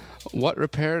 What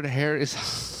repaired Harry's...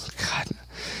 God.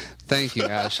 Thank you,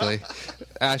 Ashley.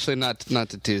 Ashley, not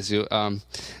to tease you.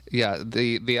 Yeah,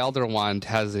 the Elder Wand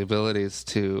has the abilities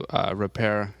to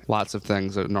repair lots of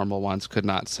things that normal wands could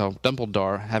not. So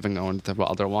Dumbledore, having owned the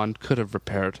Elder Wand, could have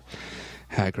repaired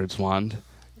Hagrid's wand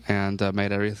and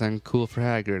made everything cool for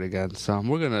Hagrid again. So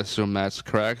we're going to assume that's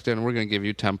correct, and we're going to give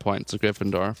you 10 points to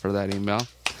Gryffindor for that email.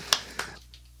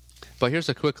 But here's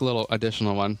a quick little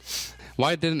additional one.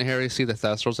 Why didn't Harry see the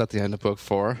Thestrals at the end of Book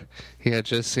 4? He had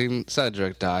just seen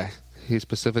Cedric die. He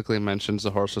specifically mentions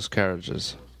the horseless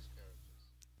carriages.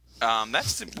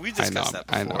 We discussed that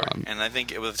before, and I think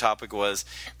the topic was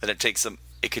that it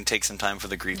can take some time for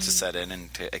the grief to set in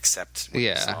and to accept what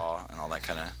you saw and all that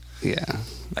kind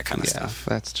of stuff.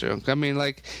 That's true. I mean,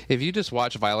 like, if you just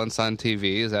watch violence on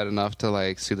TV, is that enough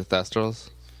to see the Thestrals?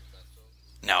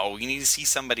 No, you need to see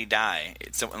somebody die.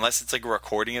 Unless it's like a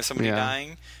recording of somebody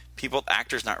dying.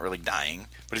 Actors not really dying,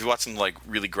 but if you watch some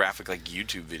really graphic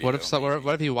YouTube video. What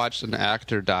if you watched an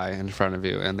actor die in front of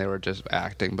you and they were just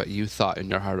acting, but you thought in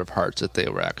your heart of hearts that they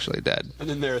were actually dead? And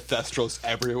then there are Thestrals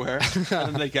everywhere, and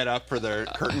then they get up for their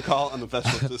curtain call, and the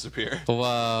Thestrals disappear.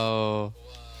 Whoa.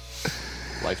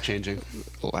 Life-changing.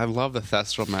 I love the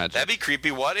Thestral magic. That'd be creepy.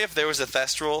 What if there was a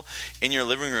Thestral in your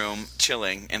living room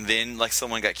chilling, and then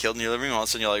someone got killed in your living room, all of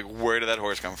a sudden you're like, where did that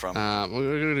horse come from?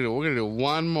 We're gonna do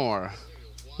one more.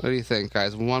 What do you think,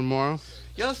 guys? One more?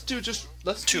 Yeah, let's do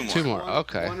Two more. Two more.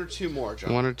 Okay. One or two more,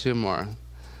 John. One or two more.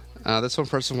 This one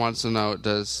person wants to know: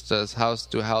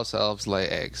 do house elves lay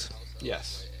eggs?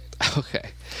 Yes. Okay.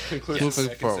 Conclusion. Moving I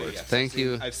can say forward. yes. Thank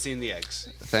you. I've seen the eggs.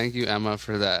 Thank you, Emma,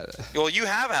 for that. Well, you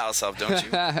have a house elf, don't you?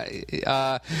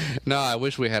 No, I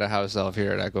wish we had a house elf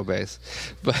here at Echo Base,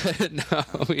 but no,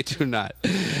 we do not.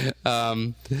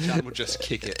 John would just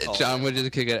kick it. John would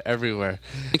just kick it everywhere.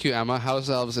 Thank you, Emma. House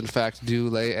elves, in fact, do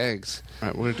lay eggs. All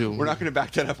right, we're not going to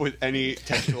back that up with any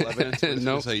textual evidence. We're just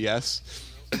Nope. gonna say yes.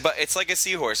 But it's like a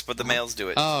seahorse, but the males do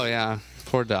it. Oh yeah,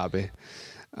 poor Dobby.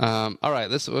 All right,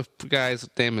 this guy's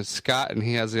name is Scott, and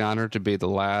he has the honor to be the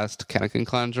last Kennekin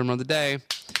Conundrum of the day.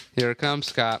 Here it comes,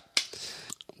 Scott.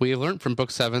 We have learned from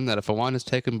Book 7 that if a wand is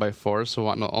taken by force, a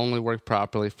wand will only work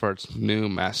properly for its new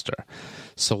master.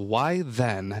 So why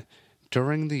then,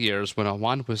 during the years when a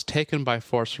wand was taken by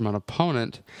force from an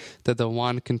opponent, did the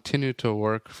wand continue to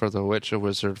work for the witch or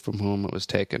wizard from whom it was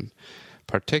taken?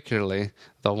 Particularly,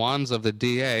 the wands of the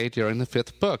DA during the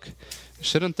 5th book.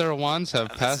 Shouldn't their wands have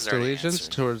past allegiance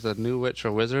towards the new witch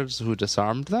or wizards who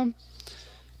disarmed them?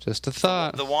 Just a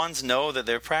thought. The wands know that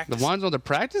they're practicing. The wands know they're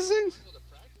practicing?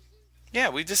 Yeah,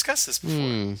 we discussed this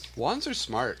before. Wands are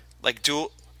smart. Like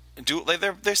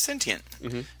like they're sentient,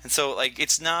 and so like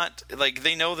it's not like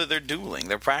they know that they're dueling.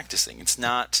 They're practicing. It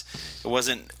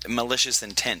wasn't malicious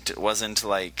intent. It wasn't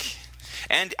like.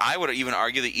 And I would even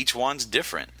argue that each wand's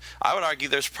different. I would argue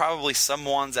there's probably some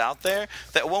wands out there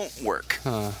that won't work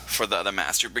for the other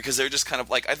master because they're just kind of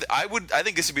like I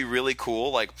think this would be really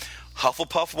cool. Like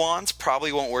Hufflepuff wands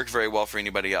probably won't work very well for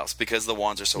anybody else because the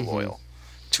wands are so loyal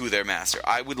to their master.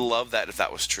 I would love that if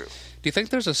that was true. Do you think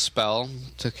there's a spell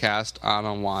to cast on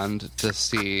a wand to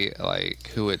see like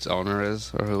who its owner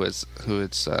is or who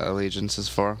its allegiance is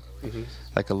for?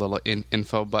 Like a little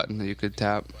info button that you could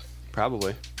tap?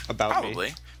 Probably.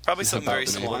 Probably something very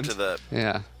similar to the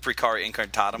Precari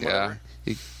Incartatum, whatever.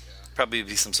 Probably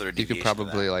be some sort of You deviation. could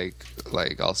probably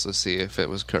like also see if it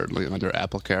was currently under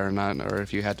AppleCare or not, or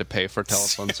if you had to pay for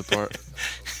telephone support.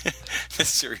 The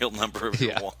serial number of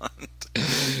your wand.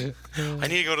 I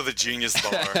need to go to the Genius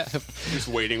Bar. Just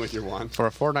waiting with your wand. For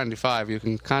 $4.95, you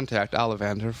can contact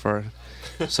Ollivander for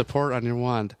support on your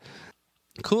wand.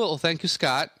 Cool. Thank you,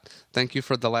 Scott. Thank you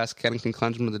for the last Kennekin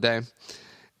Conundrum of the day.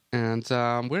 And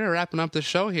we're wrapping up the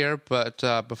show here, but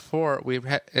before we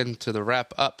head into the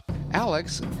wrap-up,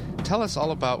 Alex, tell us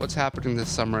all about what's happening this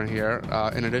summer here.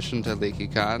 In addition to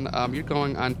LeakyCon, you're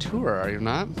going on tour, are you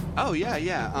not? Oh,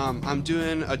 yeah. I'm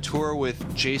doing a tour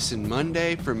with Jason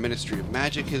Monday from Ministry of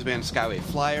Magic, his band Skyway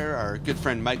Flyer, our good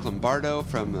friend Mike Lombardo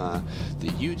from the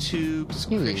YouTubes,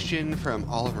 Christian from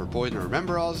Oliver Boyd and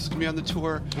Remember Alls is going to be on the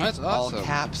tour. That's awesome. All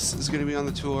Caps is going to be on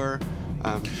the tour.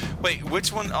 Wait,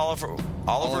 which one? Oliver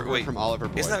wait, from Oliver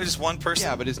Boyd. Isn't that just one person?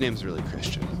 Yeah, but his name's really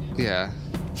Christian. Yeah.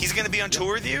 He's going to be on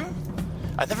tour with you?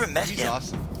 I've never met him. He's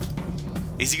awesome.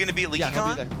 Is he going to be at LeakyCon? Yeah, he'll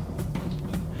be there.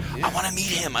 Yeah. I want to meet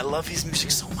him. I love his music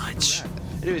so much.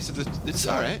 Anyway, so it's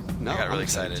all right. No, I got really I'm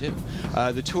excited. Too.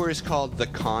 The tour is called the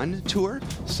Con Tour,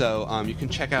 so you can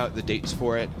check out the dates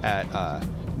for it at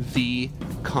the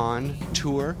Con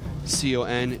Tour,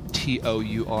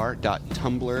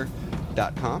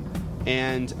 contour.tumblr.com.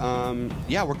 And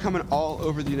we're coming all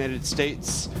over the United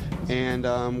States, and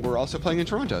we're also playing in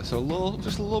Toronto. So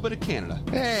just a little bit of Canada.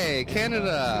 Hey,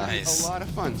 Canada! Nice. A lot of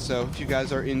fun. So if you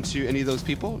guys are into any of those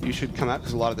people, you should come out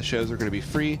because a lot of the shows are going to be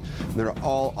free. And they're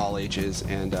all ages,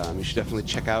 and you should definitely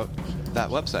check out that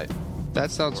website.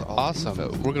 That sounds awesome.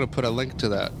 info. We're going to put a link to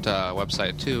that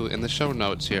website, too, in the show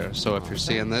notes here. So if you're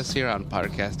seeing this here on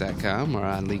podcast.com or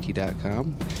on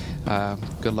leaky.com,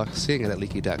 good luck seeing it at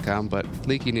leaky.com, but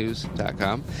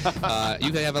leakynews.com,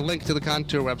 you can have a link to the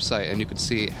Contour website, and you can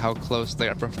see how close they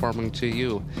are performing to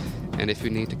you, and if you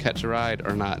need to catch a ride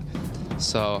or not.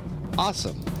 So,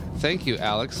 awesome. Thank you,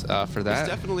 Alex, for that. It's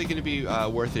definitely going to be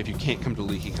worth it if you can't come to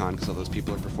LeakyCon because all those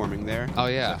people are performing there. Oh,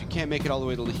 yeah. So if you can't make it all the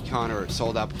way to LeakyCon or it's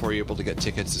sold out before you're able to get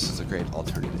tickets, this is a great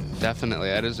alternative. Definitely.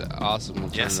 That is an awesome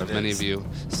alternative. Yes, it Many is. of you,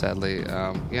 sadly,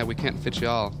 we can't fit you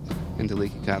all into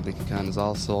LeakyCon. LeakyCon is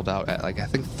all sold out at, I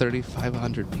think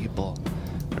 3,500 people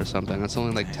or something. That's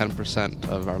only 10%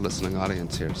 of our listening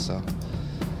audience here, so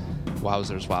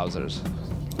wowzers.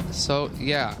 So,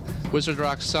 yeah, Wizard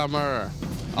Rock Summer.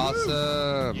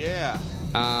 Awesome. Yeah.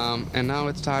 And now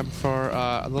it's time for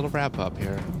a little wrap-up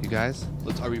here, you guys.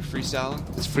 Are we freestyling?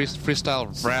 It's freestyle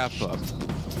wrap-up.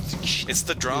 It's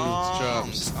the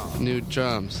drums. New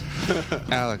drums.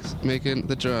 Alex making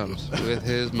the drums with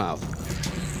his mouth.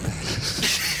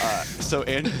 So,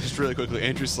 just really quickly,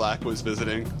 Andrew Slack was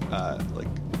visiting, like.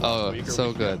 Oh, a week or so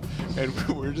week good. ago, and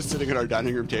we were just sitting at our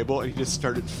dining room table, and he just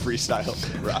started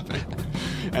freestyle rapping.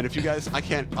 And if you guys, I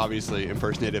can't obviously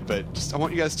impersonate it, but just I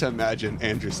want you guys to imagine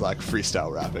Andrew Slack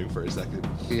freestyle rapping for a second.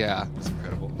 Yeah. It's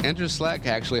incredible. Andrew Slack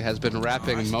actually has been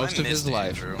rapping I most of his missed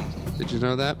life. Andrew. Did you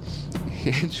know that?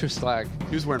 Andrew Slack.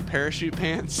 He was wearing parachute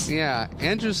pants. Yeah,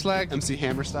 Andrew Slack. MC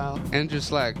Hammer style. Andrew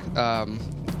Slack,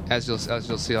 as you'll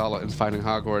see all in Finding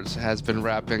Hogwarts, has been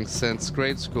rapping since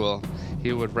grade school.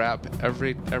 He would rap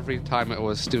every time it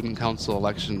was student council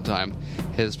election time.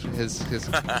 His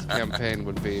campaign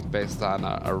would be based on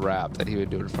a rap that he would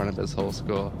do in front of his whole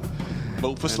school.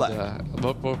 Vote for Slack.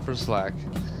 Vote for Slack.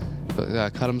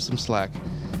 But, cut him some slack.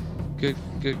 Good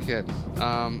kid.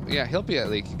 Yeah, he'll be at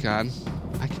LeakyCon.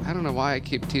 I don't know why I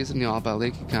keep teasing you all about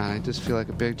LeakyCon. I just feel like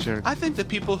a big jerk. I think the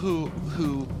people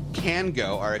who can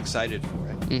go are excited for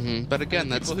it. Mm-hmm. But again,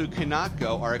 And the people who cannot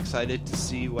go are excited to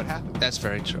see what happens. that's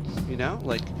very true. You know,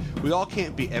 like we all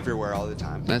can't be everywhere all the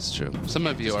time. That's true. Some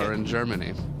of you just are get- in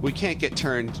Germany. We can't get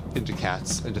turned into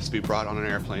cats and just be brought on an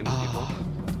airplane with people.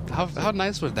 How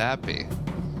nice would that be?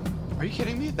 Are you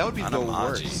kidding me? That would be the Animaji.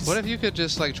 worst. What if you could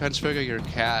just like transfigure your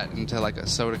cat into like a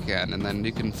soda can, and then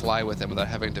you can fly with him without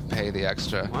having to pay the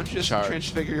extra Why don't you just charge?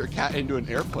 transfigure your cat into an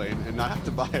airplane and not have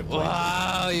to buy a plane?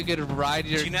 Wow, you could ride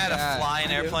your Do you know how cat. to fly an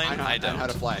airplane? I know I don't. how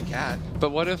to fly a cat. But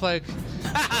what if what if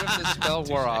the spell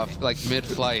wore off like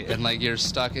mid-flight and like you're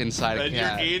stuck inside a And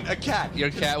cat? you're in a cat. Your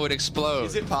cat would explode.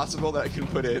 Is it possible that I can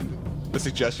put in the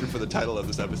suggestion for the title of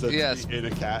this episode? Yes. To be in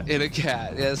a cat. In a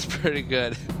cat. Yeah, it's pretty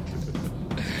good.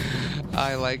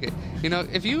 I like it. You know,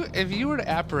 if you were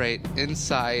to apparate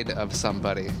inside of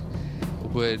somebody,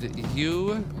 would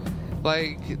you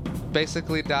like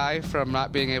basically die from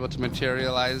not being able to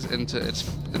materialize into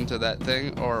that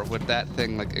thing, or would that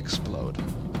thing like explode?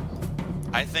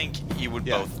 I think you would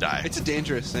Yeah. both die. It's a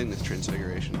dangerous thing, this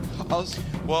transfiguration. Also,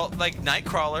 Well, like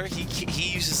Nightcrawler, he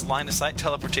uses line of sight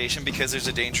teleportation because there's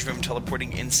a danger of him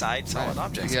teleporting inside solid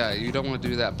objects. Yeah, you don't want to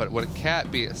do that. But would a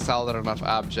cat be a solid enough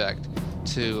object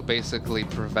to basically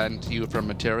prevent you from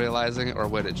materializing, or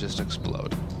would it just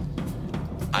explode?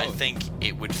 I think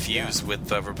it would fuse with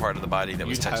the other part of the body that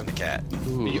was You'd touching have- the cat.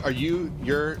 Ooh.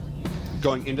 you're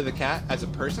going into the cat as a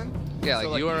person? Yeah,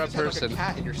 like you are a just have, person. like, a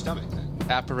cat in your stomach then.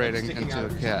 Apparating Sticking into out a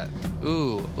of your cat.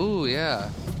 Ooh, yeah.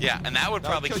 Yeah, and that would That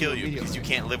would probably kill kill you you because you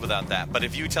immediately. can't live without that. But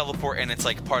if you teleport and it's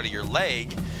like part of your leg,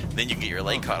 then you can get your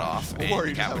leg cut off, and Or the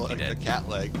you cat just have would be like, a dead. cat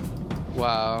leg.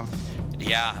 Wow.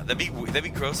 Yeah, that'd be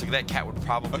gross. Like that cat would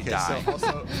probably Okay, die. so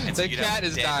also... And so The you'd have cat a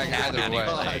is dead dying cat either on your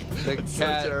way. leg. The That's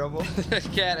cat, so terrible. the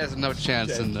cat has no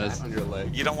chance in Dead this. cat on your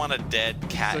leg. You don't want a dead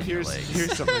cat So in your here's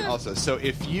legs. something also. So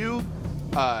if you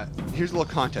here's a little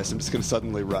contest. I'm just going to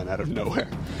suddenly run out of nowhere.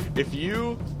 If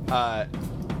you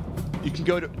you can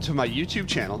go to my YouTube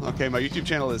channel. Okay, my YouTube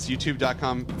channel is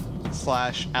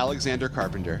youtube.com/Alexander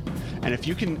Carpenter, and if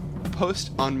you can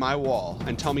post on my wall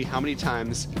and tell me how many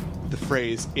times the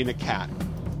phrase "in a cat"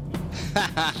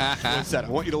 was said, I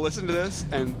want you to listen to this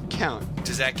and count.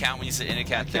 Does that count when you sit in a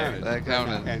cat there? Counted. That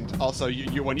counted. And also,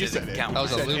 you when you Does it said it, count? That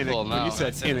was you a said in loophole When now. you said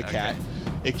I said in a it, cat,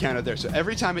 okay. it counted there. So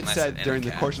every time it's I said said in a during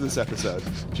the cat. course of this episode,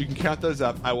 if you can count those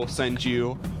up, I will send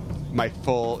you my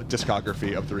full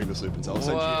discography of the Remus Lupins. I'll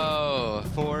send Whoa. you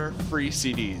 4 free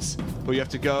CDs, but you have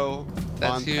to go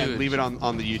That's on huge. and leave it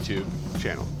on the YouTube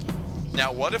channel.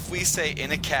 Now, what if we say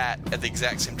in a cat at the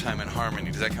exact same time in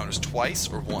harmony? Does that count as twice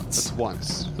or once? That's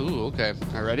once. Ooh, okay.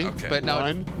 All ready? Okay. But now-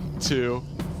 1, 2,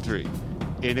 3.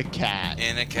 In a cat.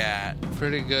 In a cat.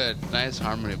 Pretty good. Nice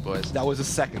harmony, boys. That was a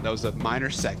second. That was a minor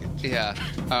second. Yeah.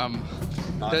 Not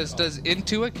at all. Does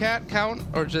into a cat count,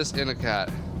 or just in a cat?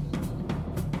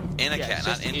 In a Yeah, cat, it's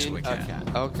not just into in a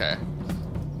cat. Okay.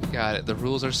 Got it. The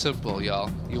rules are simple,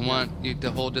 y'all. You want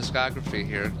the whole discography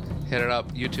here. Hit it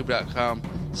up,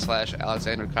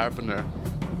 youtube.com/Alexander Carpenter.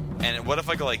 And what if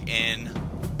I go like in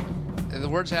The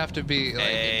words have to be like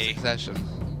A- in succession.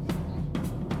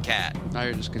 cat? Now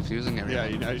you're just confusing everyone.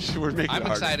 Yeah, you know, we're making I'm it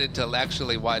harder. excited to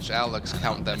actually watch Alex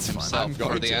count them That's fun. himself I'm for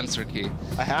going the to. answer key.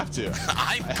 I have to.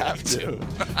 I'm I have going to.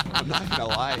 I'm not gonna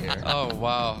lie here. Oh,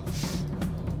 wow.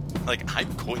 Like,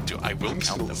 I'm going to. I will I'm just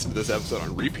count gonna them. listen to this episode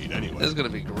on repeat anyway. This is going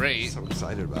to be great. So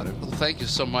excited about it. Well, thank you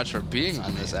so much for being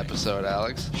on this episode,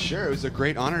 Alex. Sure, it was a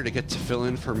great honor to get to fill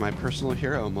in for my personal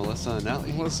hero, Melissa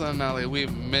Anelli. Melissa and Ellie, we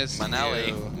miss Manelli.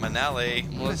 you.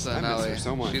 Manelli. Melissa I and miss her Ellie,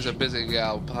 so much. she's a busy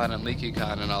gal planning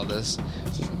LeakyCon and all this.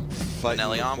 Fighting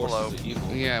Manelli the forces envelope. of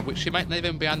evil. Yeah, she might not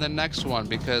even be on the next one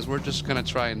because we're just going to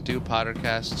try and do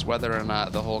podcasts whether or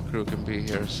not the whole crew can be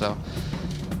here. So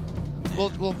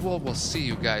we'll see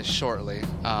you guys shortly.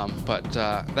 But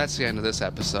that's the end of this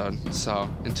episode. So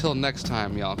until next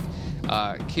time, y'all,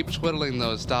 keep twiddling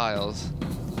those dials.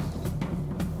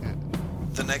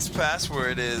 The next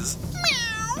password is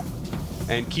meow.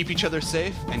 And keep each other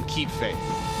safe and keep faith.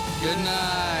 Good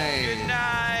night. Good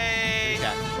night.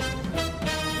 Yeah.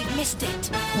 We missed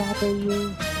it. I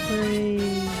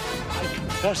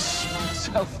confess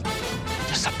myself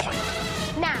disappointed.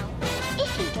 Now,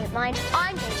 if you don't mind,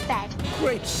 I'm going to bed.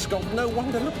 Great Scott, no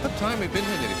wonder. Look at the time. We've been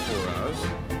here nearly 4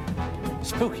 hours.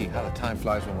 Spooky how the time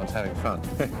flies when one's having fun.